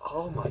cats?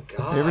 Oh my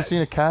god. You ever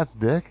seen a cat's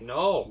dick?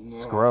 No.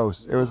 It's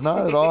gross. It was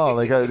not at all.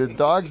 Like the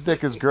dog's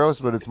dick is gross,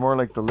 but it's more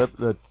like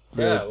the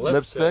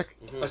lipstick.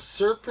 A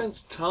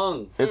serpent's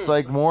tongue. It's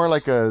like more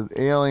like a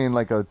alien,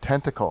 like a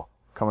tentacle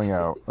coming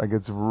out. Like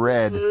it's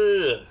red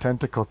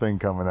tentacle thing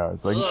coming out.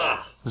 It's like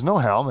there's no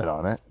helmet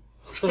on it.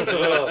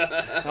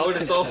 How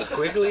it's all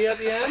squiggly at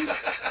the end?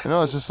 You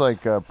know, it's just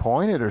like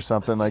pointed or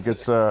something. Like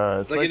it's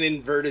like an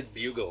inverted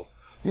bugle.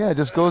 Yeah, it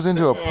just goes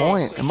into a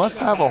point. It must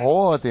have a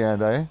hole at the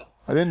end, eh?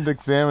 I didn't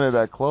examine it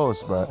that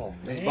close, but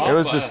it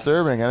was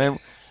disturbing. And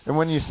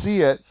when you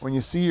see it, when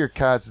you see your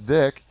cat's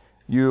dick,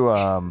 you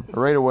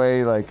right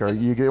away like, or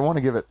you want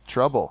to give it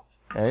trouble,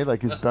 eh?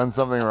 Like he's done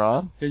something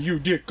wrong. Hey, you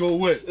dick, go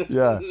away.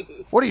 Yeah.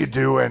 What are you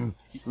doing,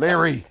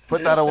 Larry?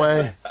 Put that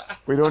away.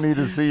 We don't need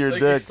to see your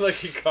dick. Like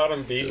he caught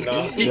him beating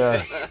up.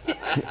 Yeah.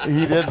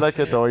 He did lick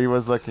it though. He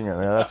was licking it.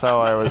 Yeah, that's how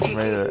I was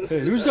made it. Hey,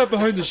 who's that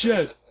behind the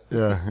shed?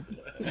 Yeah.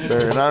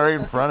 They're not right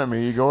in front of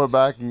me. You go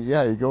back.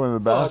 Yeah, you go in the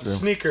bathroom.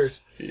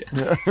 Sneakers.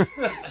 Yeah.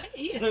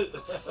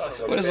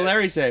 What does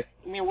Larry say?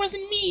 It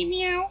wasn't me,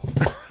 meow.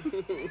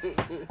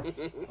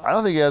 I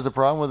don't think he has a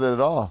problem with it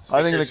at all.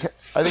 I think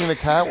in the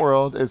cat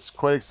world, it's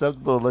quite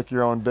acceptable to lick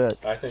your own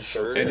dick. I think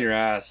so. In your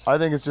ass. I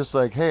think it's just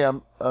like, hey,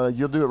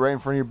 you'll do it right in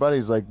front of your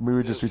buddies. Like we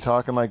would just be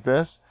talking like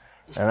this,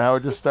 and I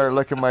would just start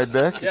licking my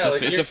dick. Yeah,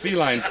 it's a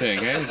feline thing,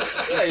 eh?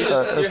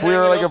 Yeah, if we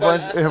were like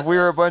if we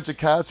were a bunch of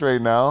cats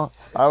right now,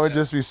 I would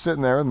just be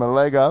sitting there with my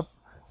leg up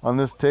on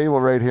this table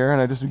right here,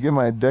 and I'd just be giving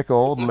my dick a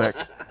old lick.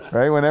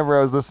 Right, whenever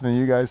I was listening to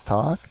you guys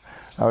talk,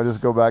 I would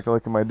just go back to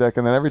licking my dick,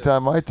 and then every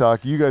time I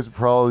talk, you guys are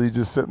probably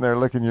just sitting there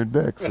licking your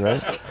dicks,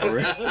 right?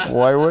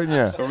 Why wouldn't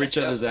you? Or each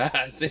other's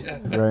ass. Yeah.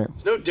 Right.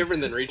 It's no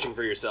different than reaching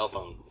for your cell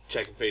phone,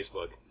 checking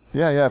Facebook.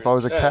 Yeah. If I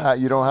was a cat,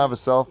 you don't have a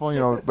cell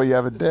phone, but you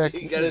have a dick.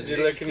 You gotta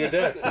do licking your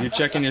dick. You're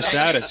checking your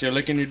status. You're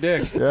licking your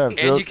dick. Yeah.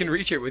 And you can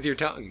reach it with your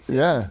tongue.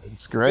 Yeah,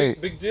 it's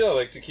great. Big deal. I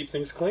like to keep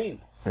things clean.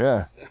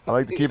 Yeah, I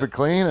like to keep it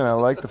clean, and I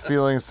like the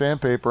feeling of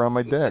sandpaper on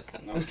my dick.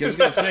 I was going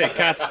to say,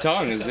 cat's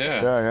tongue is,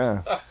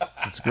 Yeah,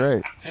 it's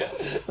great.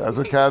 That's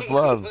what cats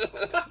love.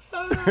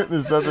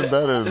 There's nothing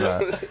better than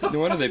that. No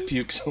wonder they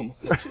puke so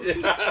much.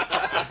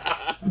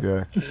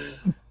 Yeah.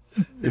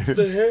 It's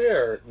the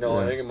hair. No,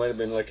 I think it might have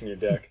been licking your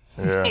dick.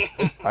 Yeah.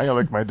 I'm going to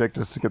lick my dick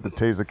just to get the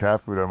taste of cat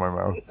food out of my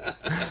mouth.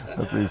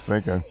 That's what he's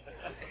thinking.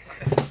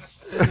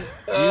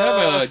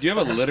 Do you have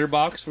a litter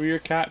box for your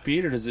cat,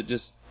 Pete, or does it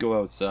just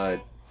go outside?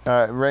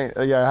 Right.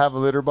 Yeah, I have a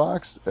litter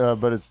box,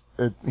 but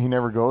he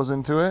never goes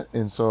into it,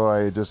 and so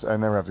I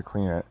never have to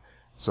clean it.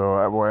 So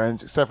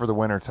except for the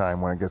winter time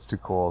when it gets too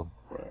cold.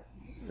 Right.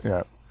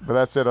 Yeah. But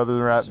that's it. Other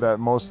than that,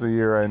 most of the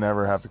year I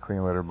never have to clean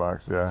a litter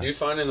box. Yeah. Do you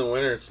find in the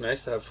winter it's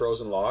nice to have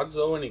frozen logs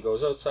though when he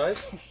goes outside?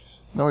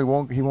 No, he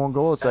won't. He won't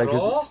go outside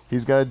because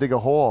he's got to dig a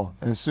hole.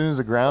 And as soon as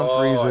the ground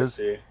freezes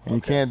and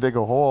you can't dig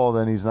a hole,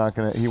 then he's not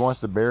gonna. He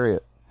wants to bury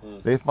it.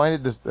 They find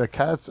it just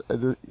cats.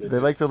 They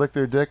like to lick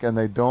their dick, and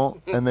they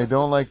don't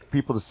like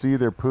people to see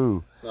their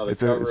poo. No,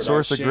 it's a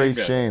source of great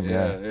shame.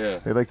 Yeah.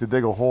 They like to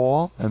dig a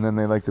hole, and then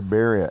they like to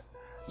bury it.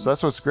 So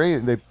that's what's great.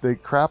 They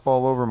crap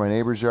all over my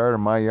neighbor's yard or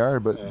my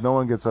yard, but no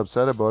one gets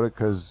upset about it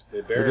because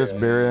they just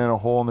bury it in a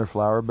hole in their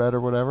flower bed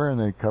or whatever, and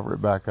they cover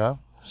it back up.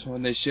 So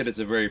when they shit, it's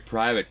a very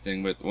private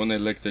thing, but when they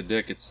lick their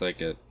dick, it's like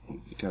a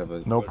kind of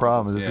a... No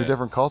problem. It's a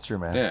different culture,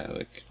 man. Yeah,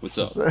 like, what's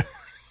up?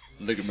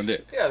 Lick at my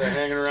dick. Yeah, they're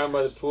hanging around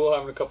by the pool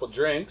having a couple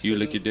drinks. You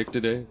lick your dick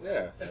today?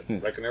 Yeah, I'm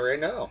licking it right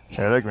now.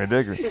 I like my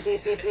dick.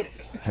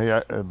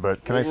 Hey,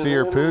 but can I see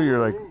your poo? You're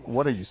like,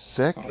 what are you,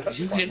 sick?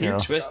 You're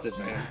twisted,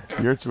 man.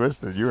 You're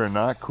twisted. You are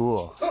not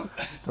cool.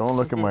 Don't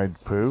look at my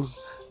poo.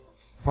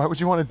 Why would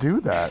you want to do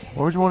that?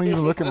 Why would you want to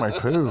even look at my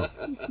poo?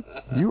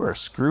 You are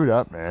screwed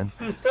up, man.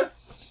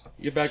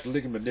 Get back to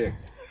licking my dick.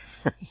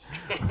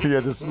 Yeah,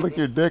 just lick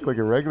your dick like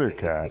a regular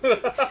cat.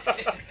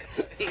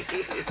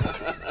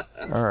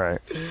 All right.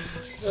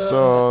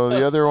 So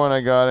the other one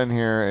I got in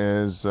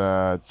here is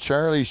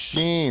Charlie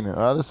Sheen.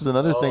 This is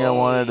another thing I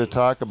wanted to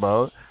talk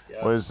about.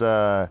 Was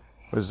I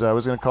was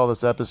going to call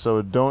this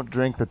episode "Don't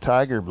Drink the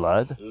Tiger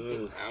Blood."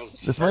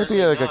 This might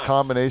be like a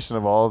combination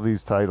of all of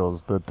these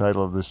titles, the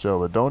title of the show,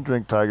 but don't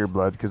drink tiger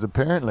blood, because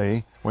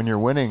apparently when you're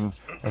winning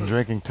and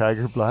drinking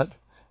tiger blood,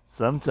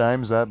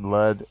 sometimes that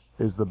blood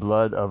is the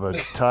blood of a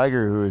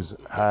tiger who has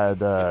had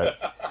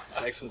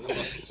sex with a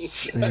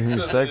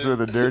sex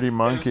with a dirty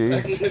monkey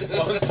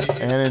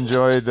and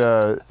enjoyed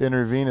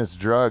intravenous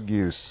drug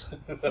use.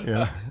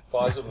 Yeah.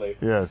 Possibly.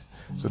 Yes.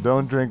 So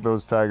don't drink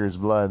those tigers'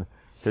 blood,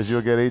 because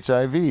you'll get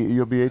HIV.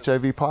 You'll be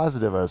HIV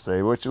positive, I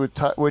say, which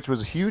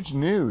was huge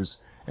news.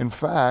 In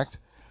fact,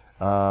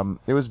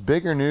 it was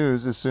bigger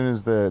news as soon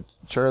as the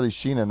Charlie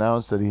Sheen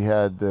announced that he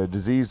had the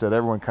disease that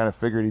everyone kind of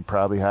figured he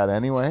probably had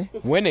anyway.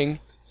 Winning.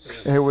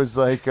 It was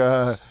like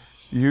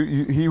he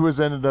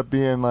ended up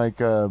being like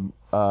he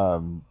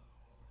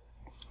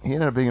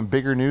ended up being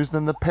bigger news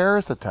than the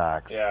Paris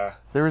attacks. Yeah.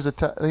 There was like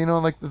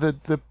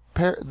the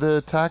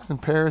attacks in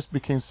Paris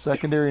became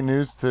secondary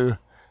news to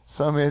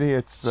some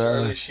idiots.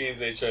 Charlie Sheen's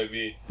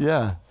HIV.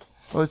 Yeah.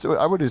 Well,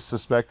 I would have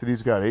suspected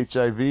he's got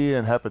HIV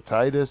and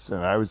hepatitis,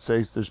 and I would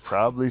say there's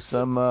probably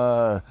some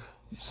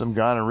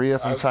gonorrhea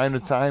from time to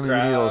time you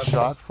need a little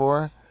shot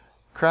for.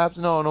 Crabs?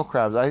 No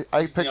crabs.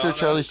 I picture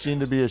Charlie Sheen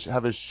to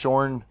have a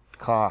shorn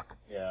cock.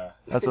 Yeah.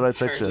 That's what I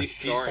picture.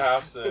 He's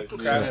past the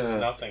crabs is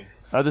nothing.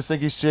 I just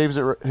think he shaves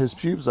his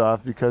pubes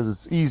off because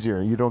it's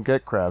easier. You don't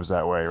get crabs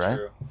that way, right?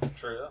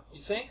 True. You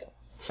think?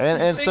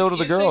 And so do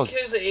the girls. You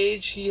think his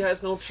age, he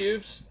has no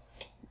pubes?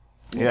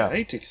 Yeah.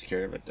 He takes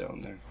care of it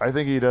down there. I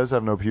think he does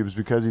have no pubes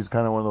because he's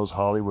kind of one of those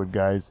Hollywood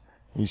guys.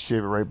 He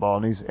shave it right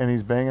bald, and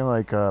he's banging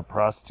like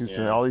prostitutes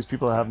and all these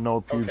people that have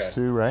no pubes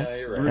too, right? Yeah,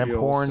 you're right. And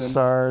porn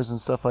stars and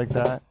stuff like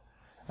that.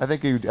 I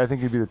think he'd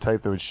be the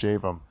type that would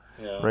shave them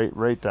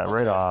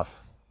right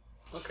off.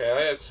 Okay,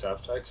 I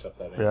accept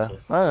that answer. Yeah,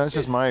 that's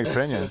just my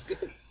opinion.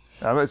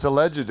 It's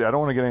alleged. I don't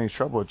want to get any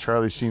trouble with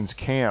Charlie Sheen's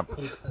camp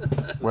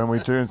when we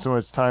turn so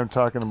much time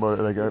talking about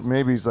it. Like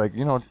maybe he's like,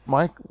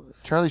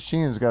 Charlie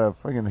Sheen's got a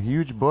fucking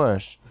huge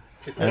bush,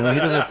 and he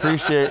doesn't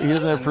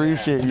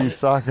appreciate you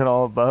talking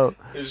all about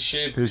his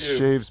shaved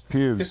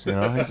pubes.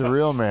 He's a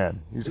real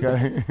man. He's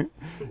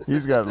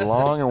got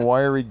long and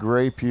wiry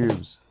gray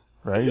pubes.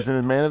 Right, he's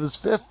a man of his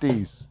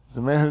 50s.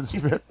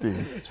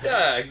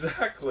 Yeah,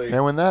 exactly.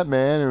 And when that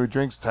man who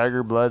drinks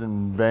tiger blood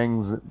and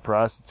bangs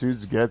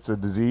prostitutes gets a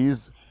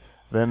disease,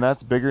 then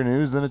that's bigger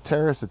news than a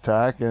terrorist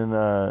attack and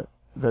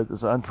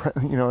that's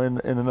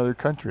in another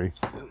country.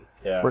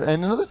 Yeah.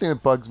 And another thing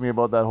that bugs me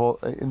about that whole,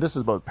 and this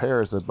is about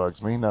Paris that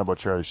bugs me, not about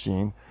Charlie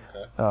Sheen,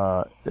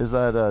 is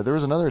that there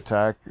was another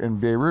attack in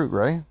Beirut,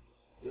 right?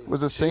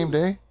 Was it the same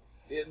day?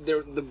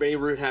 The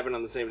Beirut happened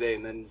on the same day,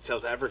 and then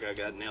South Africa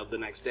got nailed the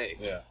next day.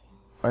 Yeah.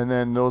 And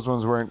then those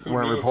ones weren't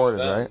reported,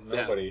 right?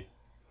 Nobody.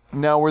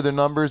 Now, were the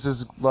numbers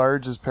as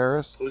large as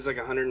Paris? It was like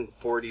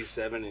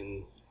 147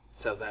 in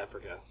South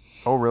Africa.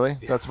 Oh, really?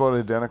 That's about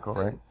identical,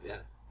 right? Yeah.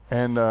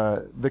 And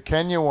the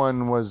Kenya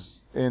one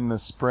was in the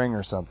spring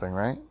or something,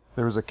 right?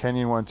 There was a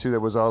Kenyan one, too,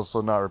 that was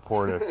also not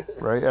reported,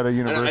 right? At a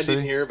university? I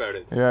didn't hear about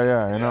it.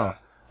 Yeah, I know.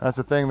 That's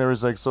the thing. There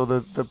was like, so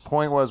the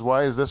point was,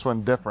 why is this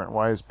one different?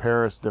 Why is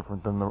Paris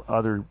different than the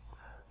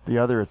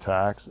other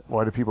attacks?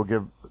 Why do people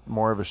give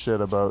more of a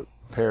shit about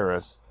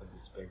Paris?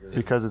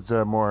 Because it's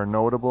more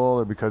notable,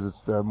 or because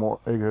it's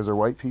because they're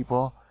white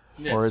people,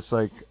 or it's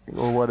like,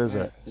 or what is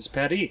it? It's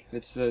Paris.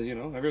 It's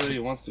everybody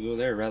wants to go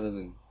there rather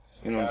than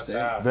what I'm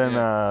saying.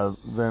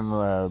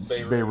 Than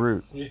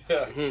Beirut.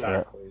 Yeah,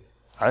 exactly.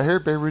 I hear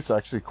Beirut's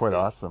actually quite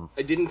awesome.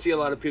 I didn't see a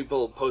lot of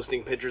people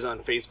posting pictures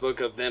on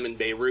Facebook of them in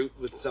Beirut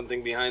with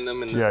something behind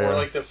them, and or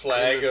like the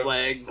flag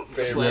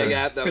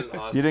app. That was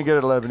awesome. You didn't get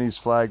a Lebanese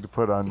flag to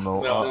put on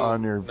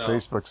your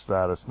Facebook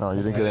status. No,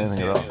 you didn't get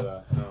anything at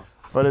all. No.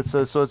 But it's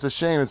a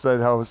shame. It's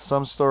that how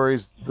some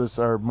stories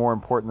are more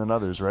important than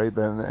others, right?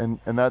 And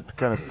that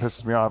kind of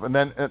pisses me off. And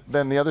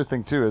then the other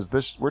thing too is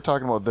this. We're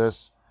talking about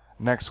this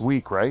next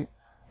week, right?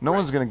 No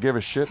one's going to give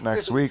a shit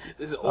next week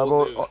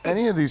about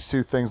any of these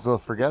two things they'll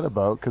forget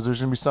about, because there's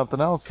going to be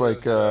something else like...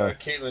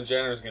 Caitlyn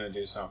Jenner's going to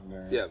do something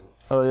there. Yeah.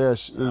 Oh, yeah.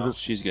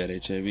 She's got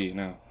HIV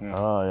now.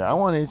 Oh, yeah. I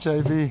want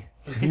HIV.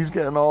 He's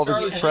getting all the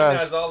press. Charlie Sheen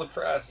has all the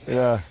press.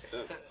 Yeah.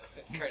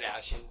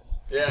 Kardashians.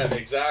 Yeah,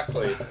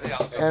 exactly.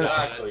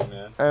 Exactly,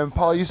 man. And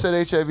Paul, you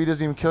said HIV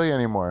doesn't even kill you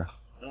anymore.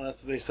 No,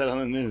 that's what they said on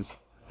the news.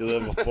 You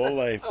live a full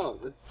life. Oh,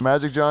 that's,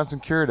 Magic Johnson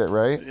cured it,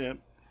 right? Yeah.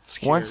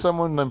 Once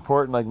someone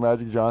important like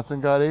Magic Johnson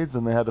got AIDS,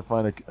 then they had to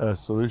find a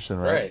solution,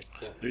 right?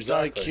 Right. There's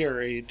not a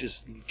cure. You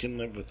just can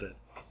live with it.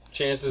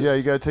 Chances. Yeah,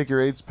 you got to take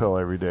your AIDS pill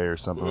every day or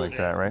something like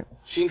that, right?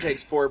 Sheen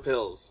takes 4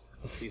 pills,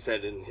 he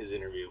said in his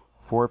interview.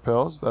 4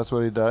 pills, that's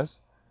what he does.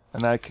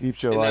 And that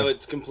keeps you And alive. now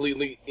it's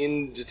completely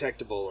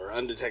indetectable or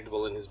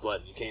undetectable in his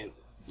blood. You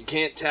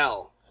can't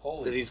tell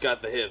that he's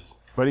got the HIV.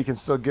 But he can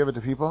still give it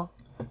to people?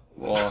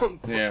 Well,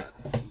 yeah.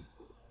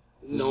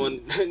 No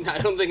one, I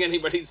don't think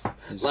anybody's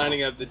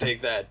lining up to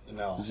take that.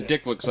 No. His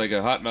dick looks like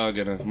a hot dog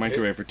in a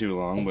microwave for too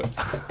long, but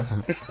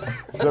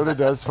Is that what it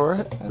does for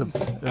it?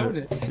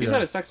 he's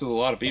had sex with a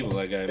lot of people,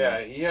 that guy. Yeah,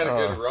 man. he had a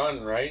good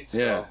run, right? So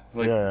Yeah.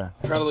 Like, Yeah.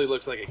 Probably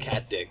looks like a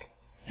cat dick.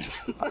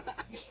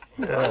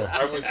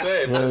 I would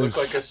say it might look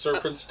like a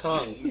serpent's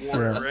tongue.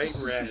 Right,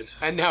 red.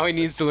 And now he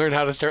needs to learn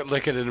how to start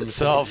licking it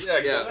himself. Yeah,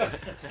 exactly.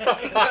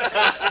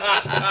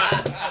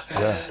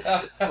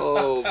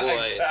 Oh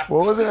boy.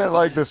 Well, wasn't it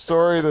like the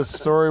story? The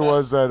story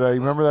was that you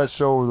remember that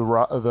show,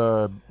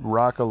 the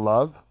Rock of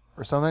Love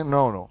or something?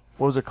 No.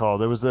 What was it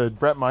called? It was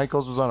Bret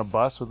Michaels was on a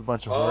bus with a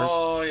bunch of whores.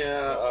 Oh,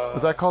 yeah.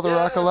 Was that called the yeah,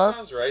 Rock of Love?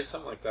 Sounds right,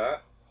 something like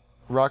that.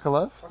 Rock of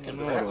Love? Fucking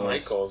know Bret what it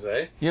was. Michaels,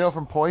 eh? You know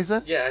from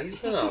Poison? Yeah, he's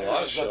been on a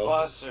lot of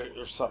shows.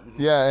 or something.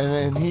 Yeah,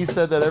 and he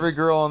said that every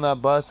girl on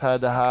that bus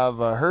had to have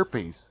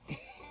herpes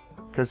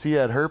because he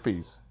had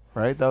herpes,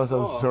 right? That was how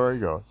the story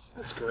goes.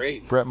 That's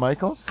great. Bret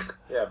Michaels?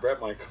 Yeah, Bret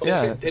Michaels.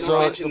 Yeah. They don't So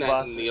mention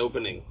that in the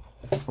opening.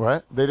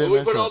 what? They didn't We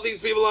mention put all it. these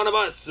people on a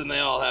bus and they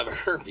all have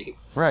herpes.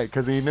 Right,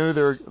 because he knew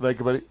they were like,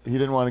 but he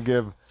didn't want to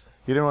give.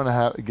 He didn't want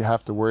to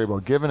have to worry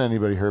about giving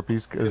anybody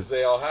herpes Because because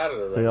they all had it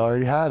already. they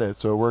already had it,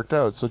 so it worked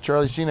out. So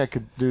Charlie Sheen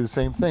could do the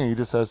same thing. He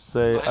just has to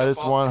say, "I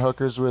just want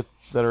hookers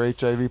that are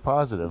HIV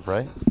positive,"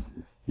 right?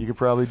 You could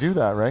probably do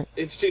that, right?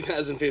 It's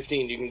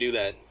 2015. You can do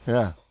that.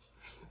 Yeah,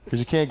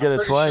 because you can't get I'm it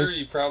pretty twice. sure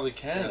you probably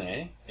can,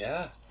 eh?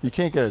 Yeah. You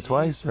can't get it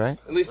twice, right?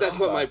 At least that's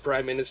what my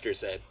prime minister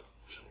said.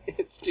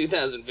 It's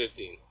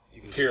 2015.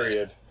 You can do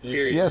Period. You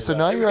Period. can Yeah. do So that.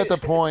 now you're at the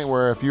point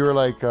where if you're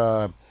like,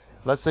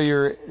 let's say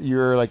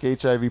you're like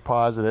HIV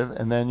positive,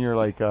 and then you're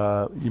like,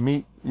 you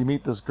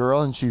meet this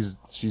girl and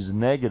she's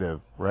negative,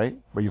 right?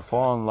 But you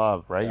fall in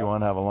love, right? You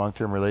want to have a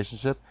long-term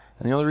relationship,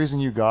 and the only reason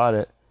you got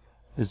it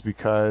is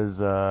because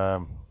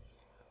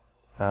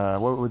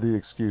what would the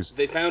excuse?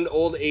 They found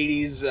old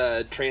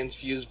 80s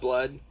transfused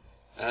blood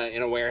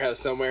in a warehouse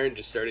somewhere and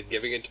just started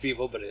giving it to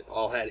people, but it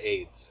all had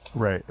AIDS.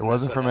 Right. It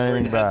wasn't from What happened.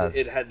 anything bad.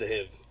 It had the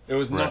HIV. It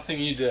was nothing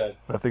you did.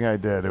 Nothing I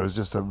did. It was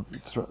just a.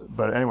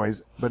 But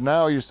anyways, but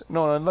now you're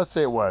no. Let's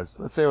say it was.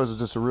 Let's say it was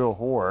just a real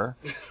whore,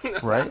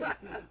 right?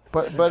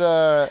 But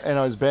and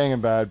I was banging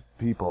bad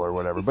people or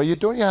whatever. But you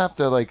have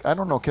to like, I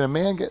don't know. Can a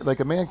man get like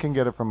a man can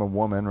get it from a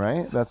woman,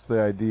 right? That's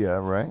the idea,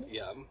 right?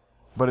 Yeah.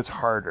 But it's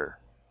harder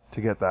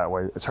to get that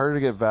way. It's harder to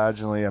get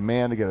vaginally. A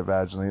man to get it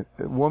vaginally.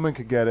 A woman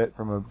could get it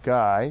from a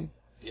guy,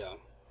 Yeah.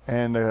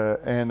 and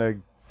a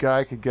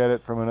guy could get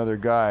it from another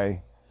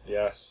guy.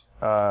 Yes.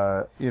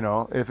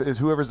 If it's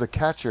whoever's the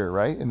catcher,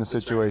 right, in the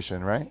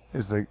situation, right,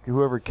 is the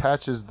whoever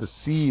catches the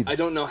seed. I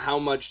don't know how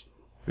much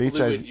The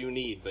fluid HIV. you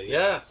need, but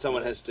Yeah.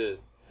 someone has to.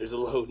 There's a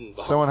load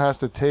involved. Someone has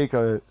to take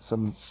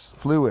some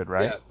fluid,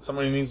 right? Yeah.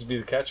 Somebody needs to be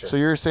the catcher. So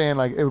you're saying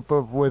like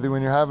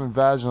when you're having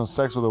vaginal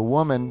sex with a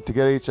woman to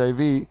get HIV,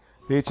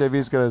 the HIV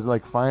is gonna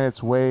like find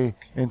its way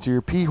into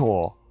your pee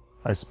hole,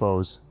 I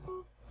suppose,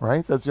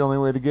 right? That's the only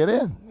way to get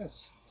in.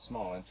 That's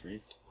small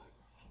entry.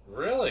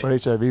 Really?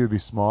 But HIV would be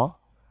small.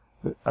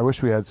 I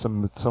wish we had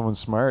someone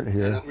smart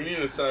here. We need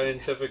a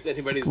scientific. Is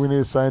anybody's We need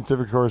a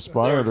scientific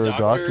correspondent or a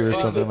doctor or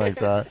something like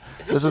that.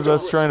 This is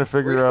us trying to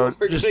figure out.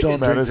 We're Just gonna don't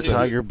get drink the medicine.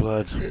 tiger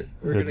blood. We're Yeah,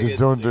 gonna just get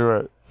don't sued. do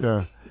it.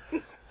 Yeah.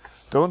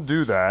 Don't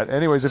do that.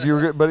 Anyways, if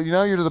but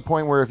you're to the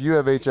point where if you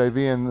have HIV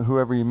and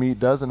whoever you meet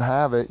doesn't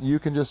have it, you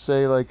can just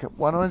say like,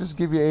 why don't I just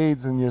give you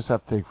AIDS and you just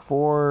have to take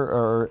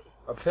 4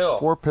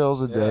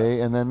 pills a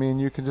day, and then me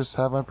and you can just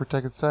have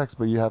unprotected sex,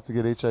 but you have to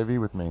get HIV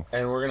with me.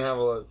 And we're gonna have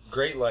a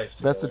great life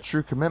together. That's a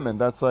true commitment.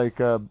 That's like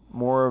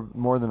more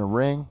than a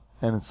ring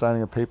and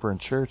signing a paper in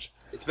church.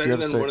 It's You better have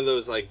to than say- one of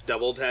those like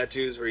double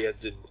tattoos where you have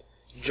to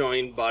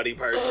join body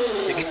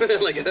parts together,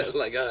 like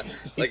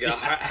a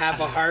half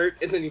a heart,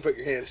 and then you put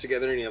your hands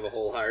together and you have a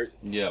whole heart.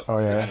 Yep. Oh,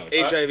 yeah. I know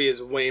what- HIV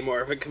is way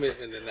more of a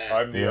commitment than that.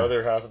 I'm the Yeah.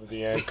 other half of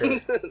the anchor.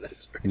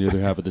 That's right. The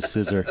other half of the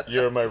scissor.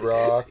 You're my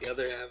rock. The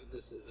other half of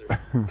the scissor.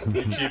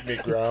 You keep me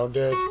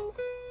grounded.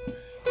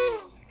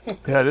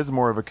 Yeah, it is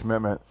more of a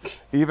commitment.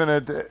 Even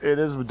it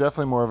is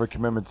definitely more of a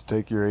commitment to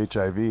take your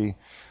HIV.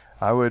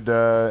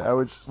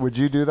 Would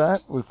you do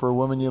that for a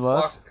woman you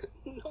love? Fuck.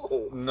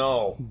 No.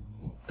 No.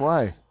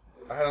 Why?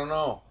 I don't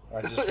know.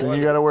 I just. And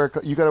you gotta wear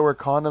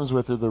condoms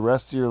with her the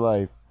rest of your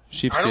life. I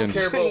Sheepskin. don't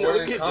care about No,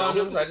 wearing you condoms.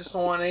 don't. I just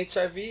don't want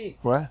HIV.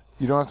 What?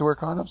 You don't have to wear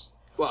condoms?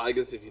 Well, I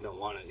guess if you don't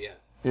want it, yeah.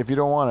 If you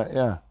don't want it,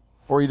 yeah.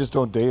 or you just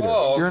don't date her.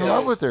 Oh, You're in okay.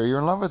 love with her. You're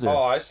in love with her.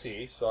 Oh, I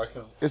see. So I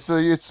can. It's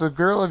the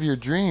girl of your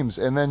dreams,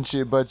 and then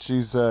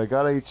she's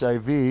got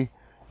HIV,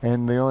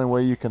 and the only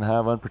way you can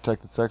have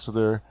unprotected sex with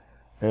her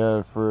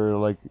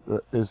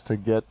is to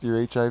get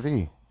your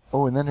HIV.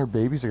 Oh, and then her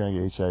babies are gonna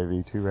get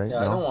HIV too, right? Yeah,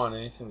 I don't want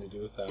anything to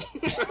do with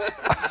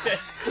that.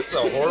 That's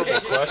a horrible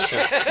question.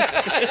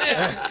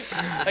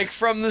 Like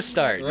from the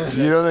start. You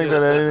don't think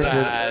that anything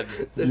Bad.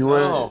 could, you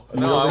wouldn't? No,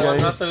 you I don't think want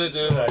any- nothing to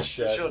do with that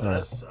shit. Show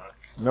does suck.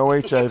 No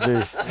HIV.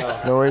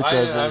 No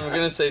HIV. I'm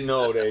gonna say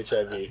no to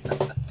HIV.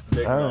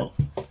 Big All no.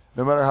 right.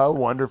 No matter how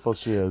wonderful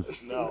she is.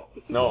 No.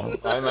 No,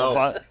 I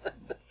know.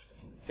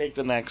 Take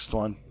the next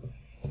one.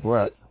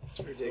 What?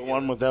 The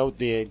one without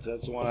the AIDS.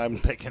 That's the one I'm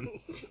picking.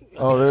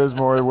 Oh, there's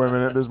more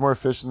women. There's more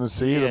fish in the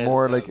sea. The Yes.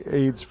 more like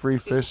AIDS-free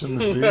fish in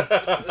the sea.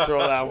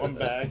 Throw that one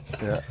back.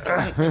 Yeah.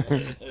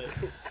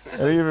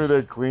 And even if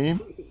they're clean.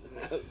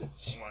 I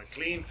want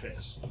clean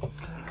fish.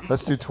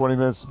 Let's do 20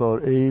 minutes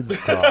about AIDS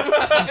talk.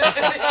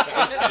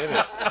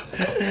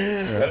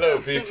 Hello,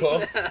 people.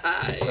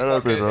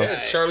 Hello, people.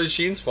 It's Charlie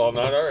Sheen's fault,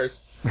 not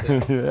ours.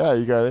 Yeah,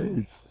 you got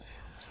AIDS.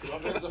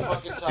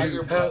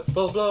 You have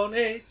full-blown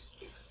AIDS.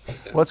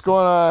 What's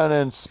going on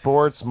in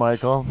sports,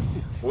 Michael?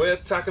 We're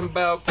talking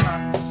about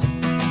cocks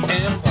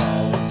and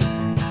balls,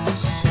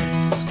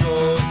 shoots,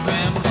 scores,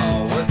 and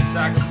all. We're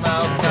talking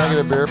about Can I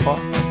get a beer, Paul?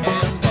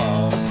 and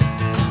balls,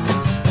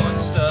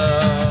 sports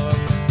stuff.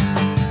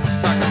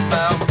 Talking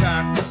about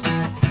cocks,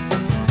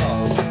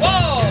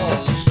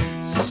 balls,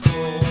 shoots,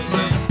 scores,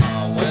 and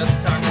all. We're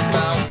talking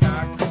about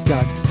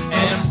cocks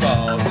and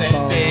balls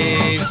and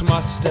Dave's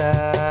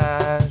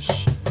mustache.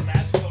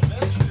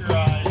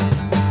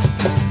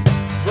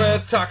 We're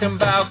talking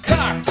about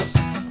cocks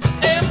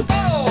and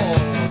balls,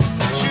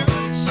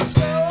 shoots and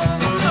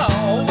scores,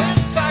 no,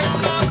 we're talking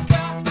about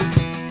cocks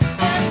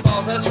and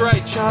balls. That's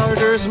right,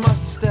 Charter's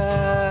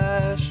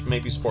mustache.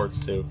 Maybe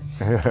sports too.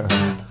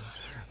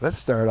 Let's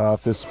start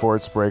off this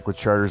sports break with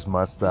Charter's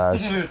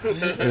mustache.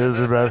 It is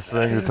the best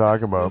thing to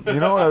talk about. You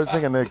know what I was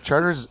thinking? Like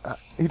Charter's,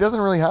 he doesn't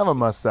really have a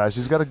mustache.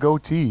 He's got a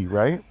goatee,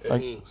 right?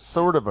 Like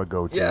sort of a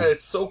goatee. Yeah,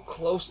 it's so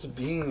close to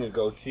being a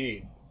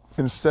goatee.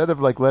 Instead of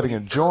like letting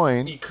it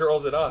join, He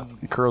curls it up.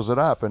 he curls it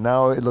up, and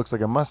now it looks like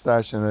a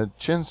mustache and a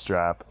chin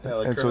strap. Yeah,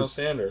 like and Colonel it's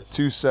Sanders.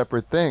 two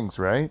separate things,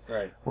 right?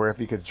 Right. Where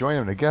if you could join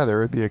them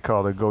together, it'd be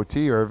called a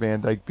goatee or a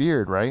Van Dyke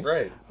beard, right?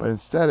 Right. But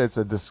instead, it's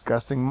a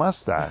disgusting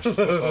mustache.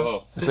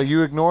 Oh, So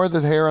you ignore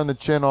the hair on the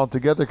chin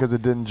altogether because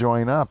it didn't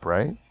join up,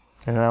 right?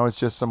 And now it's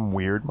just some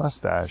weird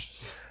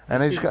mustache.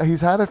 And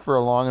he's had it for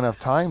a long enough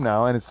time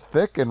now, and it's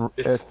thick and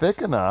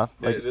thick enough.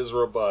 Like It is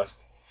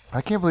robust. I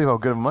can't believe how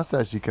good of a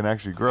mustache you can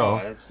actually grow.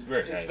 that's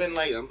very It's nice. been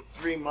like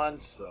 3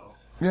 months, though.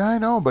 Yeah, I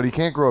know, but he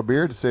can't grow a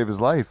beard to save his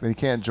life, and he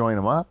can't join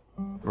them up,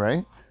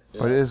 right?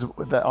 But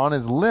on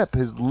his lip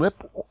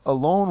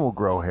alone will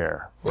grow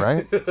hair,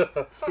 right?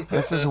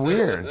 That's just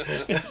weird.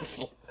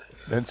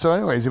 And so,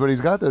 anyways, but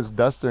he's got this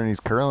duster and he's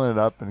curling it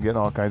up and getting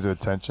all kinds of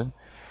attention,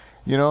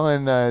 you know,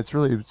 and it's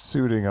really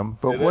suiting him.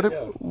 But what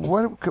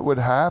would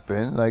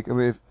happen? Like,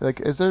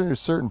 is there a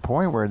certain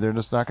point where they're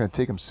just not going to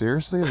take him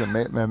seriously as a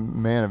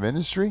man of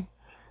industry?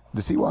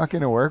 Does he walk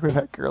into work with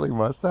that curly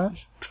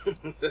mustache?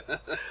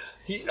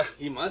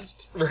 He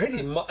must.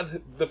 Right.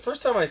 The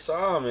first time I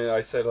saw him,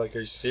 I said, like, "Are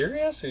you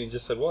serious?" And he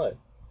just said, "What?"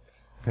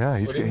 Yeah,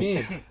 What do you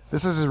mean?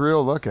 This is his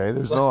real look, eh?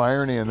 There's no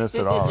irony in this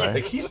at all, Like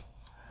right? he's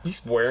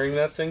wearing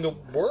that thing to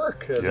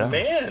work as Yeah. a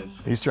man.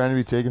 He's trying to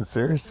be taken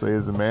seriously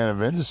as a man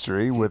of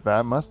industry with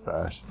that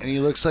mustache. And he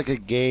looks like a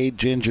gay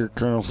ginger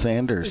Colonel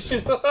Sanders.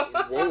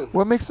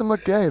 What makes him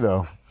look gay,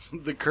 though?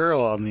 The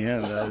curl on the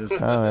end. That is. Oh,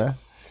 yeah.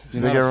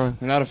 You're Think not, everyone-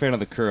 you're not a fan of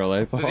the curl,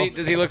 eh, Paul?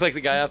 Does he look like the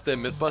guy off the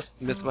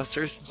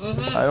Mythbusters?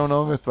 I don't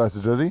know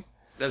Mythbusters, does he?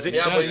 Does he?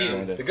 Yeah, but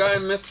kinda. the guy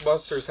in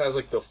MythBusters has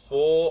like the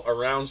full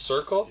around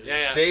circle.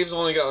 Yeah. Dave's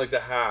only got like the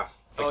half.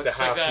 Like the just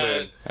like half that.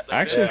 moon. I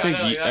actually think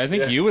I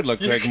think you would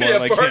look like more Yeah,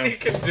 like Barney him.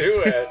 can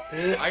do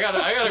it. I got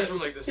it from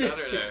like the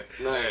center there.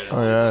 Nice.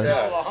 Oh yeah.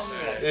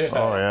 Yeah.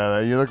 Oh yeah.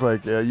 You look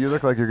like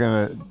you're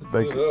gonna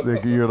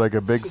like you're like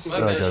a big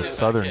like a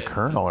Southern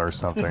colonel or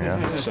something.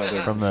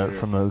 Yeah? from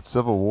the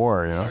Civil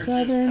War, you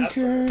know.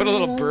 Put a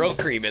little burl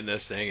cream in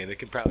this thing, and it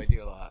could probably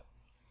do a lot.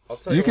 I'll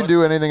tell You you can what,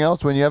 do anything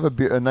else when you have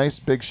a nice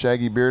big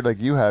shaggy beard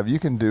like you have. You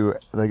can do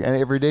like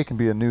every day can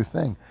be a new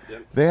thing.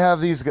 Yep. They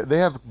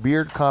have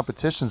beard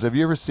competitions. Have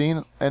you ever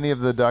seen any of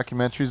the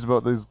documentaries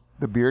about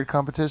the beard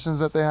competitions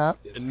that they have?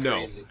 It's No.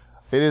 crazy.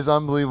 It is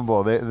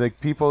unbelievable. The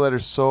people that are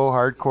so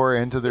hardcore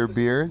into their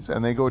beards,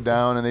 and they go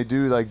down and they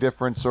do like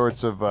different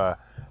sorts of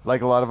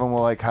like a lot of them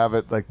will like have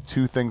it like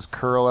two things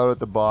curl out at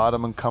the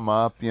bottom and come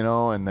up, you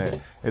know,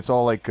 and it's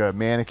all like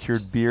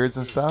manicured beards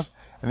and stuff.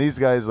 And these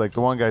guys, like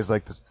the one guy's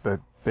like the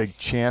big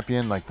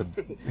champion, like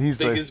he's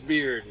Biggest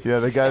beard. yeah,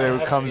 the guy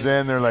that comes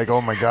in, they're like,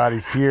 oh my god,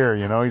 he's here,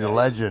 you know, he's a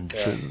legend.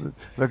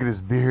 Look at his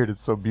beard,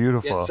 it's so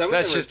beautiful. Yeah, some of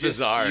That's them are just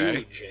bizarre,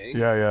 huge, eh?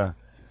 Yeah.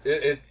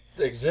 it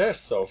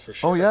exists though for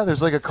sure. Oh yeah,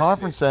 there's like a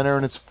conference center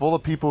and it's full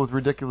of people with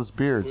ridiculous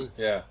beards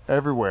Yeah.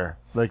 everywhere.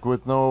 Like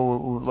with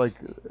no like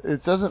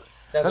it doesn't.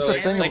 Yeah, That's they're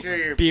the thing.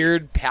 Like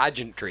beard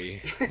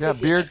pageantry. Yeah,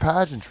 beard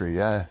pageantry.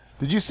 Yeah.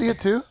 Did you see it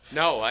too?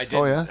 No, I didn't.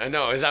 Oh, yeah?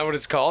 No, is that what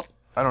it's called?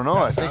 I don't know.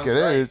 I think it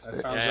is. That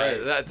sounds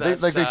Yeah,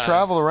 right. They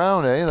travel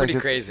around, eh? Like pretty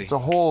it's, crazy. It's a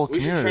whole We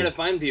should community. try to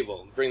find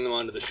people, bring them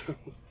onto the show.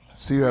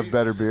 So you have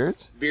better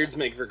beards. Beards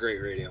make for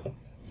great radio.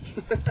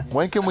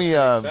 When can we?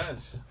 Makes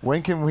sense.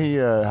 When can we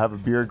have a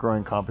beard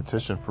growing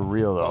competition for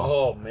real though?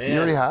 Oh man! You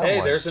already have hey,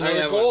 one. there's I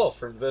another have goal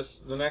for the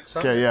next 100.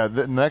 Okay, yeah.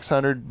 The next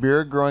 100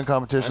 beard growing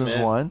competitions I'm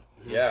in. one.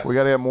 Yes. We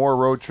got to get more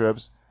road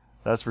trips.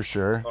 That's for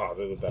sure. Oh,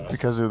 they're the best.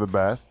 Because they're the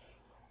best.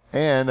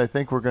 And I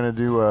think we're going to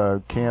do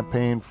a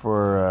campaign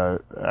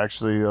for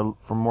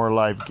for more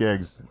live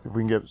gigs. If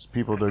we can get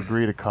people to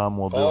agree to come,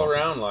 we'll do all it.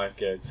 around live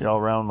gigs. Yeah, all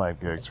around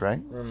live gigs, right?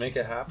 We're gonna make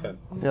it happen.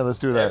 Yeah, let's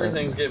do that.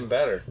 Everything's getting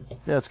better.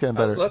 Yeah, it's getting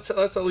better. Let's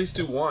at least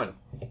do one.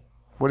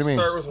 What do you mean?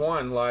 Start with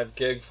one live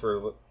gig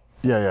for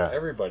Yeah.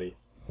 everybody.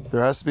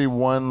 There has to be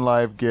one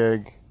live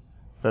gig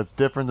that's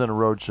different than a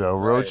road show.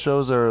 Road Right.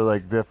 shows are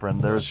like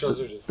different. They're shows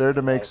are just there to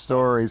a lot make of fun.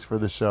 stories for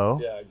the show.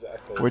 Yeah,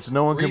 exactly. Which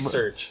no one can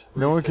research.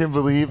 No one can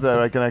believe that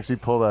I can actually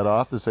pull that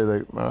off to say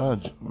like,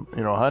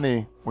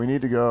 honey, we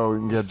need to go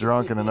and get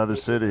drunk in another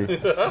city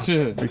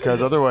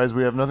because otherwise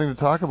we have nothing to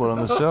talk about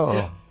on the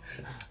show.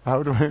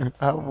 How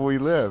will we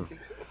live?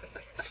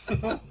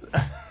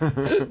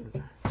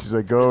 She's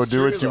like, go It's do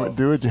true, what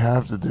though. you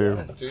have to do.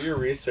 Let's do your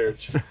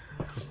research.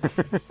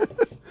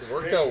 It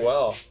worked out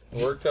well.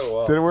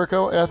 Did it work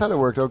out? I thought it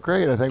worked out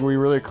great. I think we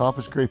really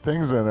accomplished great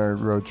things on our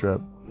road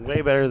trip.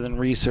 Way better than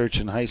research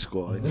in high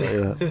school, I tell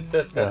you.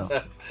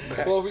 Yeah.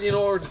 Well,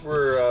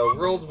 we're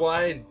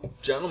worldwide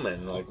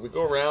gentlemen. Like, we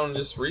go around and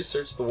just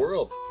research the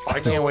world. I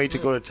can't wait to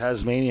go to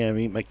Tasmania and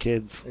meet my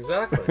kids.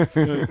 Exactly.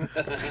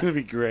 It's gonna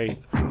be great.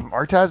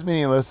 Our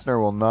Tasmanian listener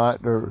will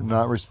not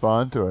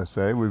respond to us.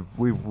 We've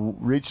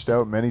reached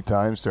out many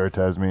times to our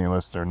Tasmanian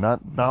listener.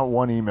 Not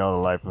one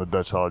email to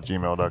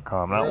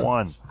lifeofthedutchhall@gmail.com. Not Really?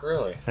 one.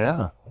 Really?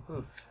 Yeah.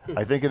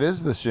 I think it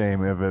is the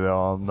shame of it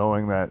all,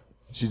 knowing that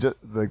she just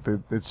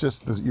it's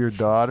just your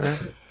daughter,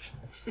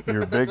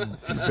 your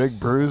big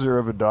bruiser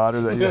of a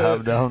daughter that you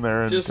have down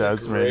there in Just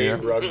Tasmania. a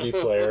great rugby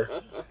player.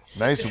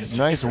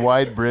 Nice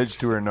wide bridge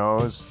to her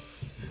nose,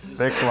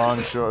 thick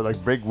long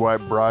big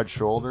wide broad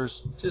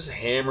shoulders. Just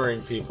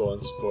hammering people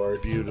in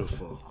sports.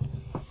 Beautiful.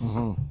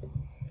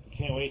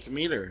 Can't wait to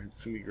meet her.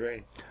 It's gonna be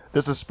great.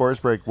 This is Sports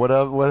Break. What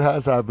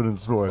has happened in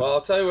sports? Well,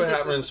 I'll tell you what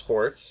happened in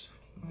sports.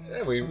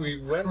 Yeah,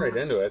 we went right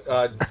into it.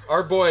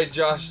 Our boy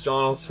Josh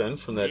Donaldson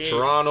from the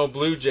Toronto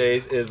Blue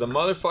Jays is the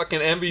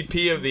motherfucking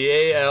MVP of the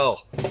AL.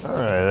 All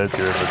right, that's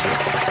your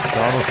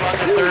Donaldson.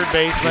 Fucking third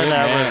baseman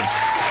ever.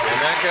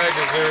 And that guy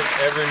deserved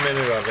every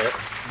minute of it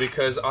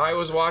because I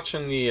was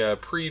watching the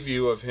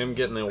preview of him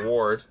getting the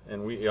award,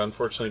 and we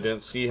unfortunately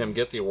didn't see him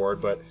get the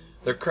award, but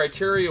the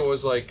criteria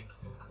was like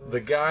the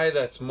guy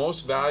that's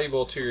most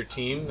valuable to your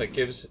team, that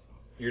gives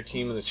your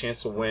team the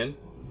chance to win,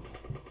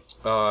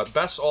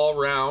 best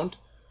all-round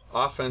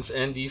offense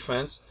and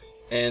defense,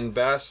 and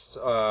best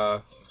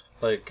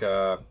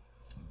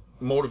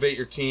motivate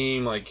your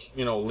team,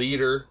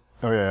 leader.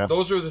 Oh yeah.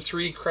 Those are the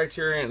three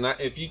criteria, and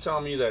if you tell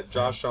me that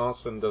Josh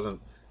Johnson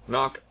doesn't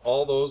knock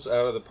all those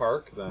out of the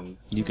park, then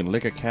You can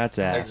lick a cat's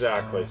ass.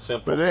 exactly,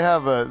 simple. But they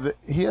have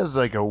he has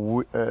like a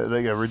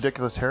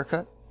ridiculous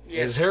haircut.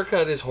 His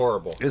haircut is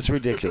horrible. It's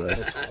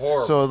ridiculous. It's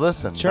horrible. So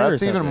listen, Charters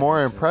that's even have that.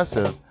 more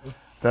impressive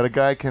that a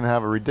guy can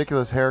have a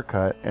ridiculous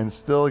haircut and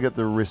still get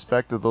the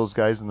respect of those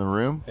guys in the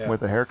room Yeah.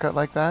 with a haircut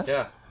like that.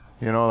 yeah,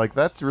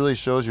 That really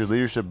shows your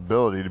leadership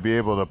ability to be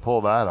able to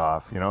pull that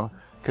off.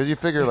 Because you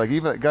figure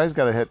even a guy's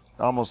got to hit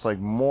almost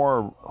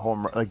more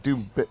home,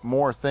 do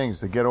more things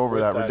to get over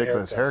With that that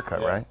ridiculous haircut,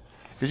 haircut, yeah. right?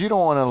 Because you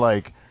don't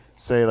want to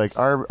say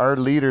our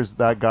leader's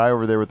that guy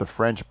over there with the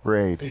French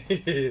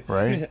braid,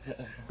 right?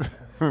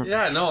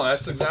 yeah. No,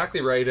 that's exactly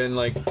right. And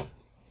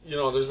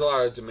there's a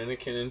lot of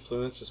Dominican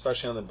influence,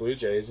 especially on the Blue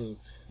Jays, and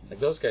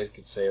those guys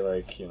could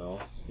say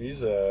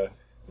he's a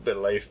bit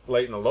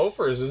light in the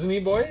loafers, isn't he,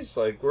 boys?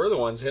 We're the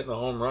ones hitting the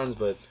home runs,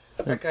 but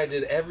that guy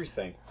did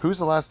everything. What's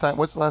the last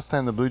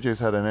time the Blue Jays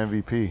had an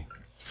MVP?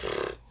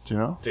 Do you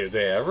know? Did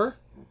they ever?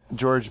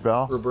 George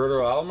Bell.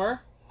 Roberto Alomar?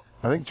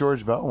 I think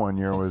George Bell one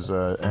year was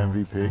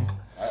MVP.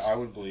 I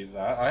would believe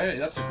that.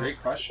 That's a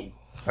great question.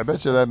 I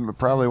bet you that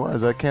probably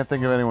was. I can't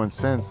think of anyone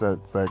since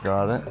that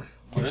got it.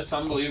 But it's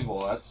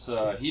unbelievable. That's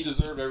he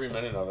deserved every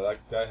minute of it.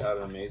 That guy had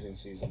an amazing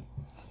season.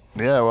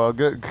 Yeah, well,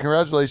 good.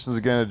 Congratulations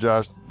again to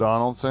Josh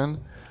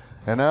Donaldson.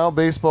 And now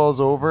baseball's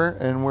over,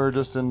 and we're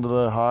just into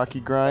the hockey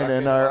grind. Back And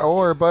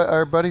into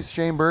our buddy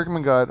Shane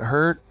Bergman got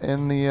hurt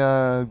in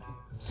the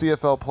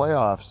CFL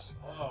playoffs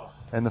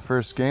in the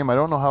first game. I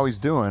don't know how he's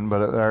doing,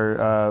 but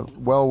our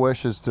well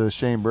wishes to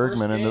Shane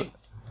Bergman. First And game,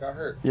 got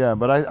hurt. yeah,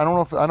 but I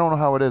don't know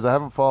how it is. I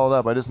haven't followed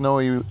up. I just know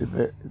it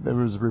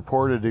was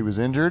reported he was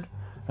injured,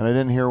 and I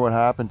didn't hear what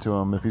happened to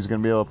him, if he's going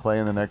to be able to play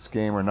in the next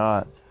game or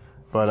not.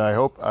 But I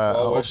hope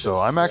so. wishes,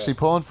 I'm actually yeah.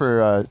 pulling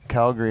for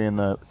Calgary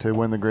to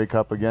win the Grey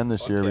Cup again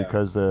this year yeah.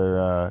 because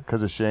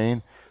of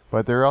Shane.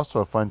 but they're also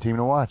a fun team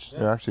to watch.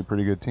 They're actually a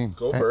pretty good team.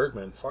 Go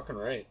Bergman, fucking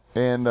right.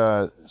 And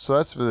so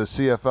that's for the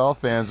CFL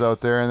fans out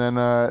there. And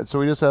then so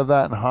we just have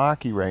that in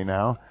hockey right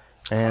now,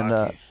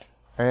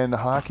 and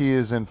hockey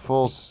is in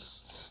full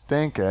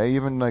stink.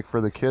 Even like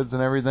for the kids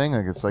and everything.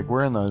 Like it's like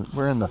we're in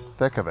the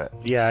thick of it.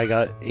 Yeah, I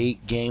got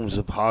 8 games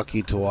of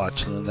hockey to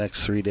watch in the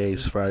next 3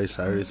 days: Friday,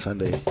 Saturday,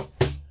 Sunday.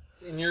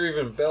 And you're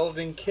even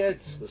building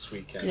kids this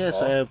weekend. Yes,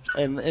 Paul. I have,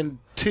 and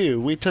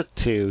 2. We took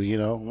 2. You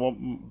know,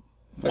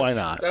 why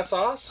not? That's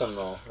awesome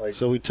though. Like,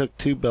 So we took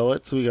 2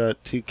 billets. We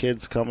got 2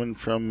 kids coming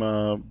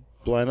from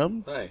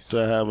Blenheim nice.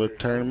 to have a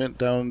tournament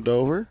down in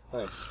Dover.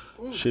 Nice.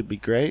 Should be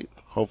great.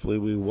 Hopefully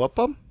we whoop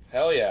them.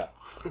 Hell yeah.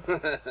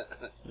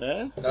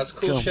 Yeah. That's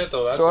cool shit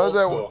though. That's So old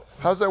school.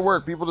 how's that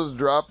work? People just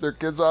drop their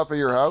kids off at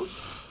your house?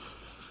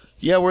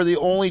 Yeah, we're the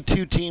only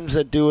 2 teams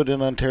that do it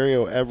in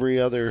Ontario. Every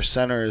other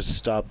center has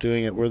stopped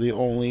doing it. We're the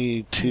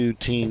only 2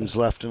 teams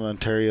left in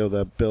Ontario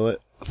that bill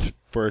it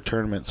for a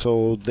tournament.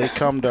 So they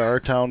come to our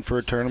town for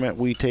a tournament.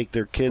 We take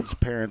their kids'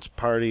 parents'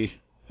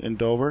 party in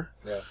Dover.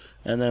 Yeah.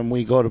 And then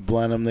we go to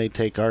Blenheim. They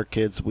take our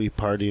kids. We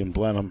party in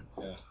Blenheim.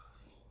 Yeah.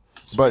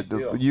 But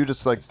deal. you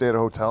just like stay at a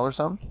hotel or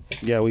something?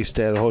 Yeah, we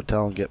stay at a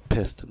hotel and get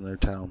pissed in their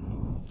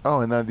town.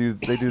 Oh, and they do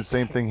the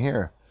same thing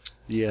here.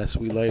 Yes,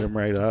 we light them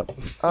right up.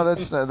 Oh,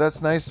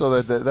 that's nice.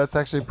 So that's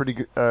actually a pretty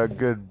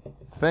good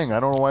thing. I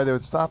don't know why they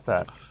would stop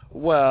that.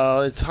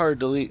 Well, it's hard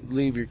to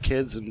leave your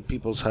kids in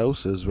people's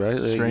houses, right?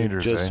 Like,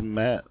 Strangers, you just eh?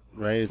 met,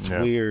 right? It's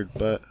Yeah. weird,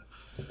 but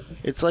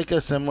it's like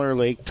a similar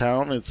lake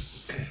town.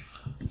 It's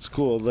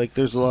cool. Like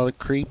there's a lot of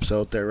creeps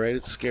out there, right?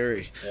 It's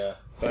scary, Yeah.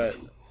 but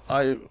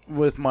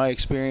with my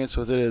experience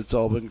with it, it's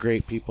all been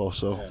great people.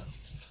 So Yeah.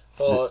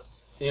 Well,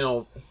 you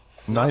know,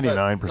 not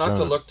 99%. Not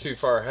to look too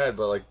far ahead,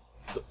 but like,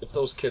 if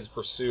those kids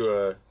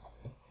pursue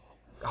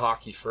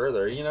hockey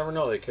further, you never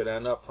know. They could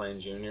end up playing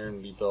junior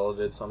and be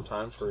billeted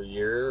sometime for a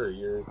year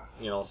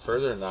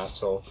further than that.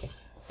 So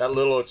that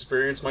little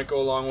experience might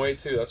go a long way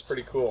too. That's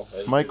pretty cool.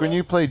 Mike, when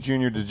you played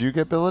junior, did you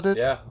get billeted?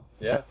 Yeah,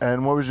 yeah.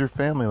 And what was your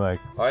family like?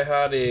 I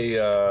had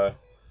a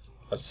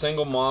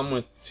single mom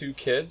with 2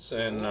 kids,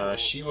 and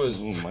she was.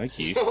 Ooh,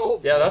 Mikey.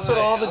 Yeah, that's what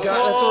all the guys.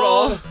 That's what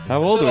all. How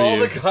that's old what were all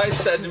you? the guys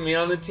said to me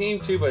on the team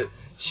too. But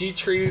she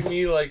treated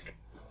me like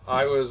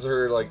I was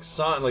her like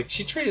son. Like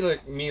she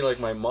treated me like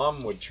my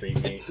mom would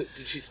treat me.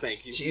 Did she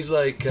spank you? She's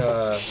like, you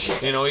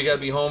gotta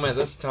be home at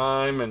this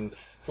time, and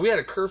we had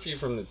a curfew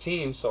from the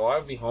team, so I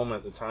would be home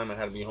at the time I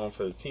had to be home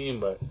for the team.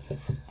 But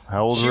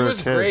How old she were was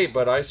the kids? great,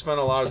 but I spent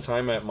a lot of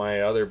time at my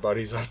other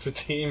buddies off the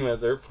team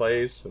at their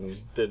place and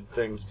did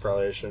things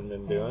probably I shouldn't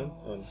have been doing.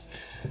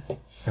 And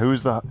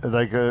Who's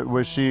the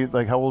was she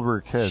like? How old were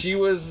her kids? she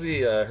was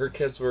the her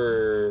kids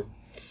were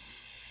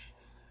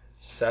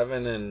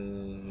 7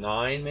 and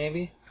 9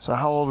 maybe. So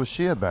how old was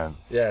she have been?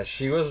 Yeah,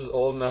 she was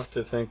old enough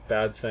to think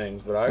bad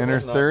things, but I In her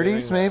was not doing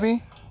 30s, that.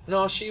 maybe?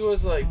 No, she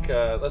was like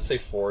let's say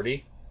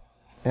 40.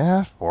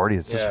 Yeah, 40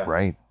 is just Yeah.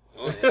 right.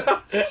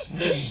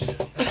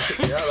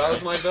 Yeah, that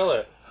was my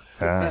billet.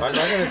 Yeah. I'm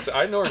not gonna say,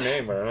 I know her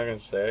name, but I'm not gonna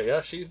say it.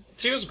 Yeah, she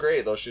was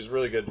great though. She's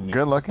really good to me.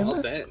 Good looking.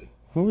 Well, Ben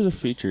What were the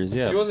features?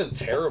 Yeah. She wasn't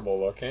terrible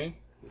looking.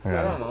 I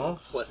Yeah. don't know.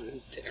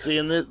 wasn't terrible. see,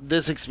 and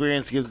this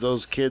experience gives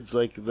those kids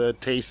like the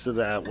taste of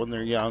that when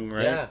they're young,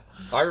 right? Yeah,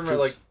 I remember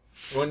like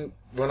when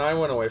I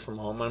went away from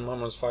home, my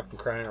mom was fucking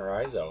crying her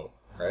eyes out.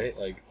 Right?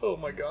 Like, oh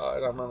my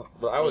god,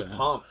 but I was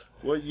pumped.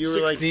 Well, you were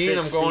 16, like 16.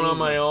 I'm going on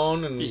my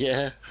own and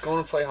Yeah.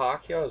 going to play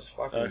hockey. I was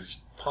fucking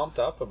pumped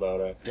up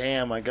about it.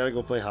 Damn, I gotta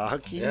go play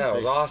hockey. Yeah, it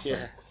was awesome.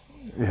 Yeah.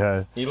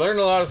 Yeah. You learn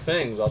a lot of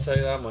things. I'll tell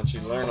you that much.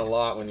 You learn a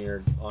lot when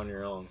you're on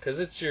your own, because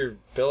it's your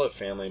billet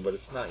family, but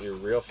it's not your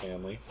real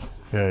family.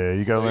 Yeah.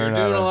 You gotta So learn you're doing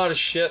how a to. lot of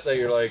shit that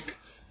you're like,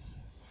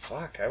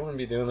 fuck, I wouldn't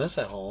be doing this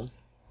at home.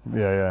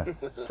 Yeah.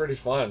 It's pretty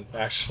fun,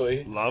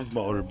 actually. Love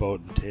motorboat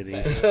and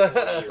titties.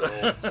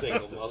 Your old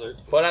single mother.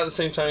 But at the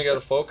same time, you got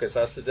to focus.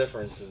 That's the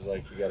difference. Is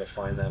like you got to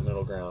find that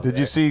middle ground. Did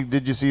you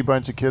see a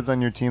bunch of kids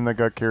on your team that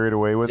got carried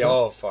away with Yeah, it?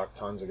 oh fuck,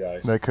 tons of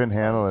guys. They couldn't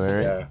handle it,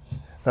 right? Yeah,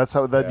 That's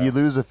how Yeah. you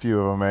lose a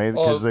few of them, eh?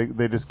 Because Oh.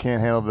 they just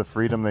can't handle the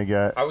freedom they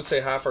get. I would say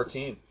half our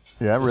team.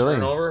 Yeah, really.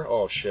 Turnover?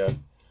 Oh shit,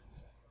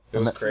 it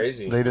was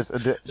crazy. They just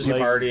Just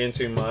partying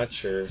too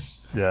much, or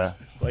yeah.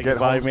 Like Get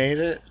if I home. made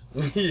it,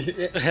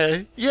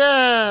 hey,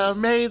 yeah, I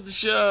made the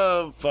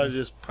show. If I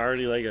just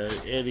party like an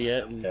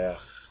idiot and yeah.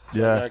 I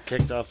Yeah. got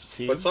kicked off the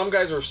team. But some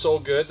guys were so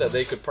good that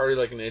they could party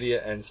like an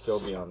idiot and still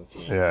be on the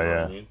team. Yeah, You know what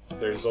yeah. I mean?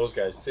 There's those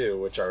guys too,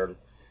 which are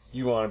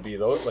you want to be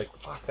those. Like,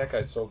 fuck, that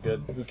guy's so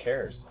good. Who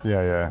cares?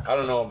 Yeah. I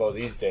don't know about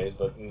these days,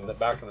 but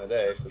back in the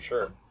day, for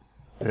sure.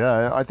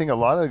 Yeah, I think a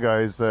lot of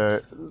guys,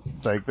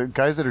 like the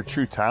guys that are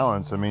true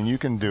talents. I mean, you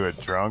can do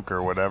it drunk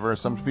or whatever.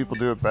 Some people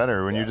do it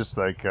better when you just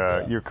like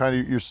you're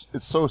it's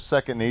so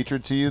second nature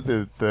to you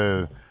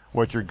the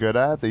what you're good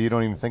at that you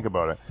don't even think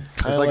about it.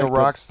 It's Kinda like a like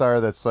rock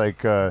star that's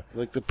like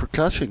like the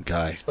percussion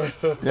guy.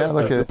 yeah,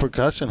 like The a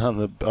percussion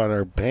on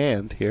our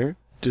band here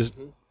just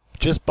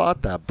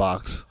bought that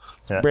box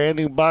Yeah. Brand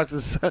new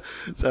boxes.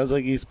 Sounds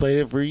like he's played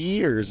it for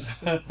years.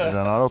 He's on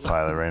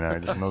autopilot right now.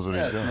 He just knows what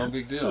he's It's doing. no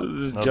big deal.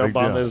 Just No jump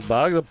big on deal. this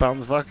box and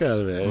pound the fuck out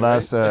of it.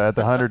 Last at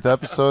the 100th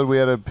episode, we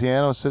had a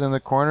piano sit in the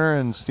corner,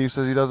 and Steve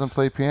says he doesn't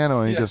play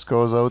piano, and he just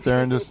goes out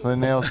there and just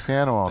nails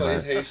piano all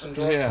night.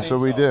 That's what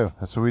we do.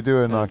 That's what we do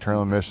in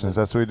Nocturnal Missions.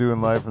 That's what we do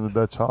in Live from the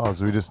Dutch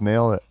Halls. We just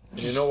nail it.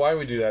 You know why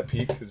we do that,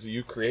 Pete? Because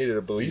you created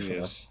a belief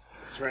in us.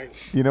 That's right.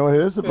 You know, it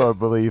is about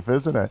belief,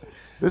 isn't it?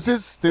 This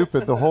is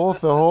stupid. The whole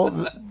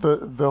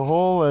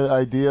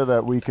idea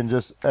that we can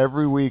just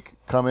every week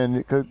come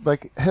in, 'cause,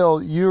 like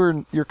Hill,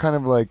 you're kind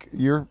of like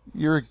you're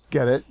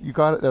get it. You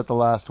got it at the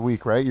last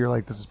week, right? You're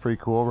like, this is pretty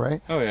cool,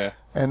 right? Oh yeah.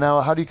 And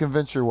now, how do you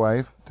convince your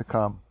wife to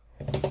come?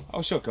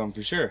 Oh, she'll come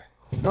for sure.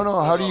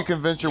 No. How do you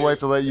convince your wife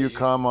to let you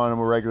come on a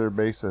regular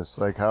basis?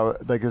 Like how?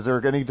 Like, is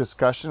there any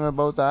discussion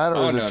about that, or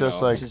Oh is no, it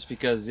just no. like Just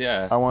because,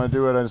 yeah, I want to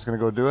do it, I'm just gonna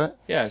go do it?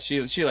 yeah.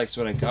 She likes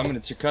when I come, and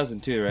it's her cousin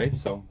too, right?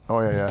 So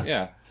Oh yeah.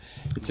 yeah,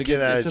 it's a Get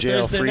good. out It's of a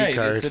jail Thursday free night.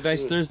 card. It's a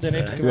nice Thursday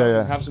night to come Yeah, out yeah.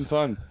 and have some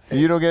fun. And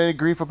you don't get any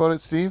grief about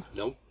it, Steve?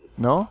 Nope.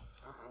 No.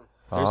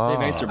 Thursday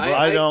nights are.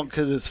 I don't,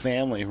 because it's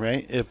family,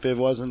 right? If it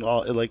wasn't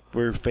all like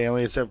we're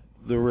family, except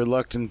the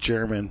reluctant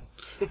German,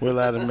 we'll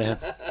let him in.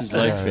 He's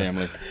like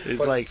family. It's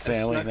like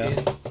family now.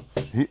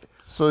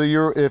 So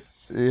you're if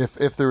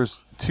there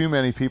was too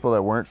many people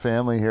that weren't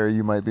family here,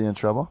 you might be in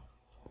trouble.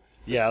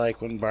 Yeah,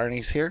 like when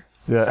Barney's here.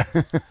 Yeah.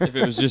 If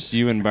it was just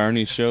you and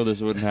Barney's show, this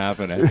wouldn't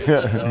happen.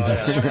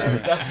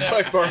 That's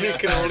why Barney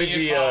can only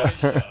be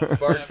a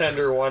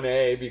bartender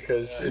 1A,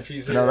 because if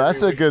he's Now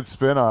that's a good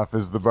spin-off,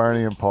 is the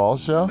Barney and Paul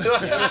show.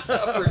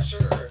 for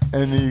sure.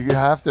 And you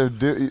have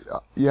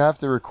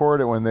to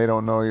record it when they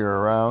don't know you're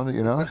around,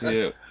 you know?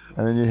 Yeah.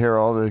 And then you hear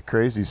all the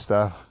crazy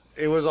stuff.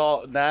 It was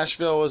all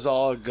Nashville was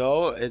all a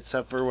go,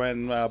 except for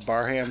when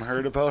Barham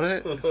heard about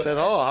it. Said,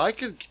 "Oh, I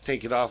could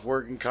take it off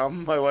work and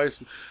come." My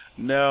wife's,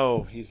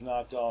 "No, he's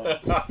not going."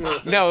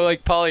 No,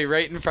 like Paulie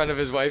right in front of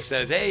his wife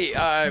says,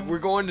 "Hey, we're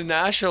going to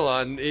Nashville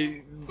on."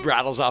 He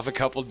rattles off a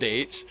couple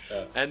dates,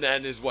 and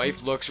then his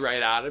wife looks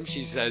right at him.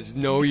 She says,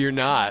 "No, you're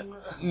not.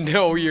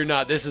 No, you're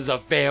not. This is a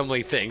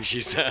family thing." She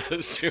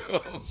says to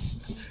him.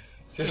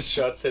 Just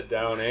shuts it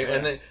down, eh?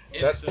 And then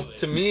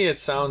to me, it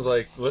sounds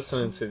like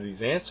listening to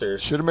these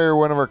answers. Should have married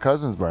one of our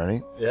cousins,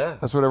 Barney. Yeah.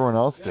 That's what everyone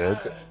else did.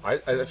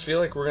 I feel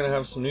like we're gonna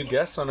have some new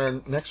guests on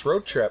our next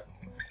road trip.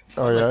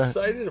 Oh I'm yeah.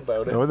 excited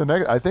about it.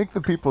 No, I think the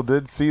people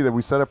did see that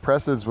we set a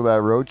precedence with that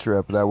road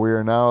trip that we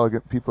are now.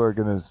 People are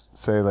going to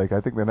say like,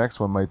 I think the next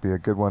one might be a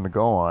good one to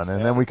go on,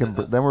 and then we can.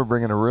 Then we're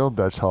bringing a real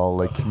Dutch Hall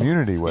like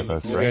community with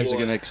us, You right? guys are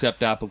gonna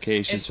accept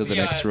applications for the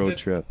next road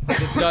trip.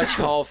 The Dutch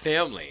Hall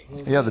family.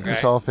 Yeah, the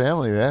Dutch Hall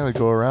family. Yeah, we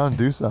go around and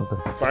do something.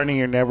 Barney,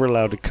 you're never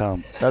allowed to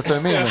come. That's what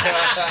I mean.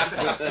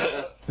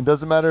 It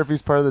doesn't matter if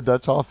he's part of the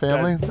Dutch Hall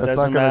family. That's not doesn't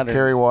going to matter.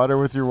 carry water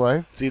with your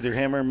wife. It's either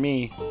him or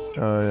me.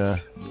 Oh yeah,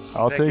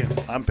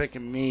 I'm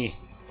picking me.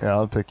 Yeah,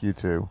 I'll pick you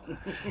too.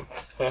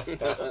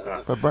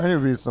 But Barney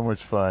would be so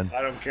much fun.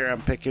 I don't care.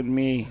 I'm picking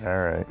me. All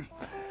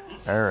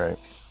right.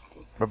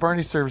 But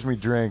Barney serves me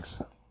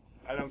drinks.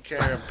 I don't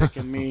care. I'm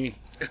picking me.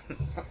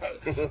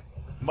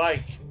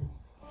 Mike,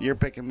 you're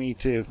picking me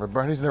too. But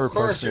Barney's never Of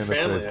course, punched me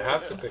your in the family. face. I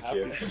have to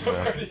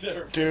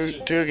pick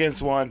you. Two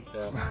against one.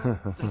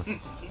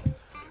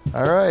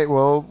 All right.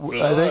 Well,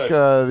 I think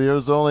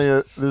there's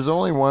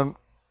only one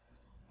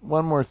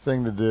more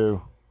thing to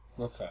do.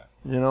 What's that?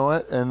 You know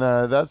what? And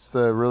that's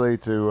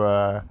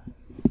to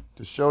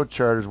show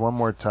charters one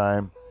more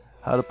time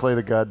how to play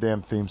the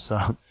goddamn theme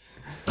song.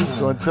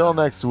 So until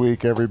next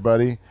week,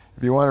 everybody,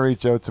 if you want to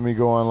reach out to me,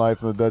 go on live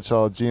from the Dutch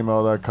Hall at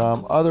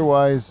gmail.com.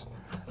 Otherwise,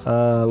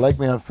 like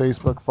me on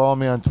Facebook, follow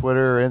me on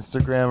Twitter or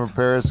Instagram or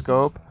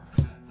Periscope.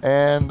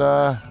 And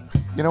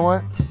you know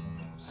what?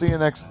 See you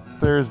next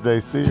Thursday.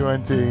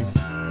 CUNT.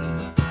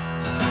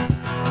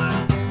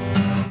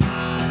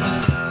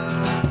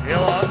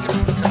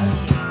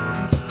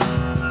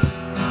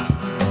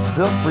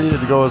 Feel free to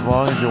go as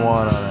long as you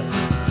want on it.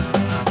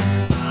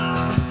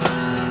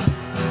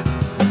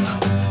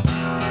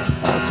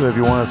 Also, if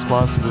you want to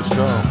sponsor the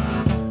show.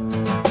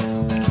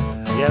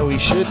 Yeah, we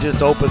should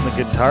just open the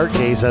guitar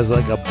case as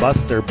like a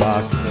busker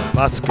box.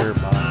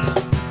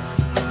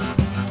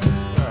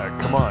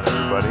 Come on,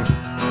 everybody.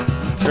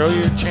 Throw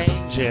your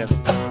change in.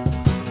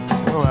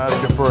 I'm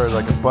asking for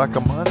like $1 a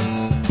month.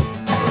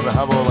 Or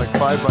how about like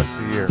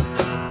 $5 a year?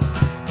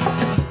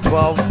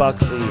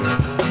 $12 a year.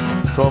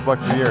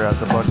 $12 a year.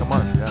 That's $1 a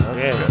month. Yeah,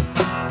 that's good.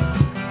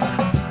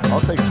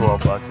 I'll take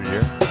 $12 a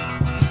year.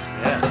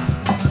 Yeah.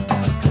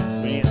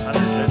 We need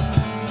 100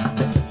 listeners.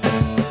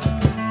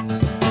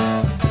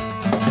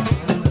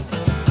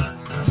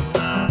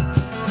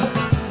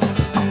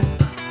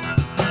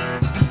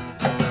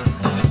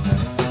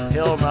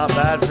 Hill, not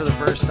bad for the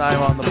first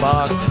time on the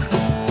box.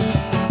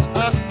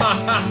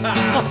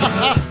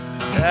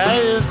 Yeah,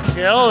 he just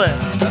killed it.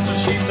 That's what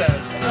she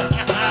said.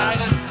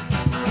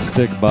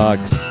 Thick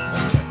box.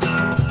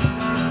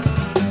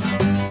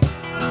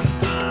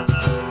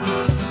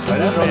 I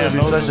didn't know there'd be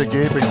such a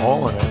gaping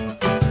hole in it.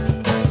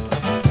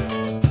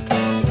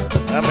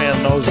 That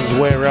man knows his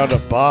way around a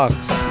box.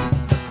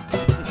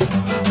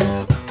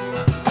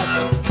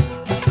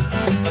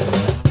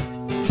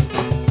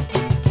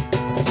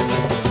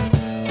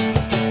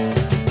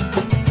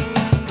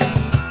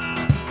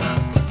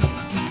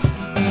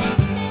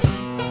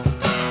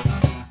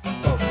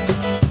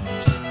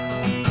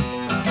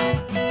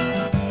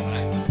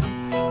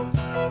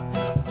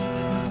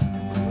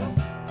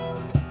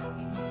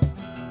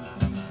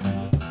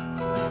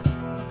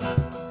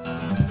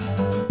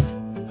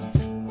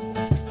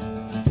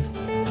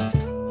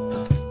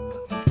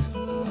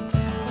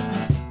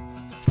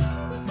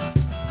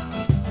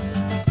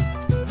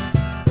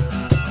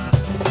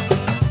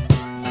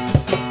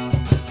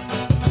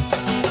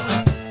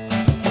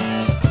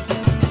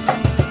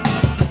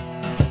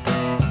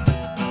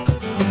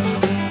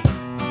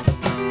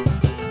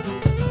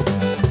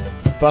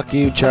 Fuck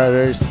you,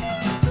 Charters.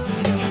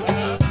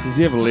 Does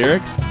he have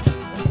lyrics?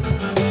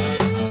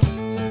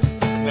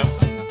 No.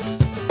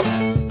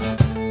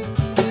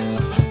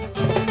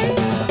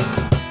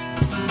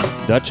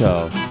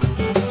 Dutcho.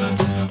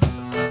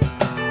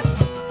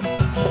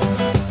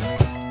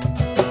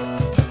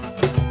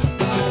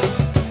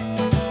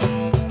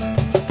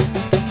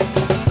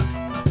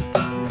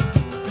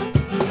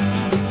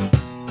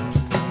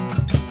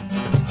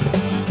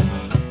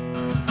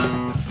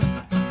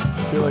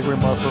 I feel like we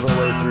muscled our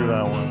way through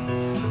that one.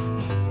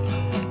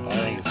 I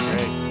think it's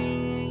great.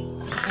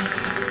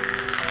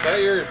 Is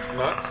that your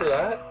nut for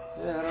that?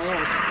 Yeah, I don't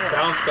know.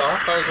 Bounced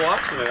off. I was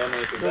watching it. I'm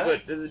like, is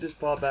that? Does it just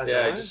pop back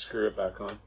Yeah, on? I just screw it back on.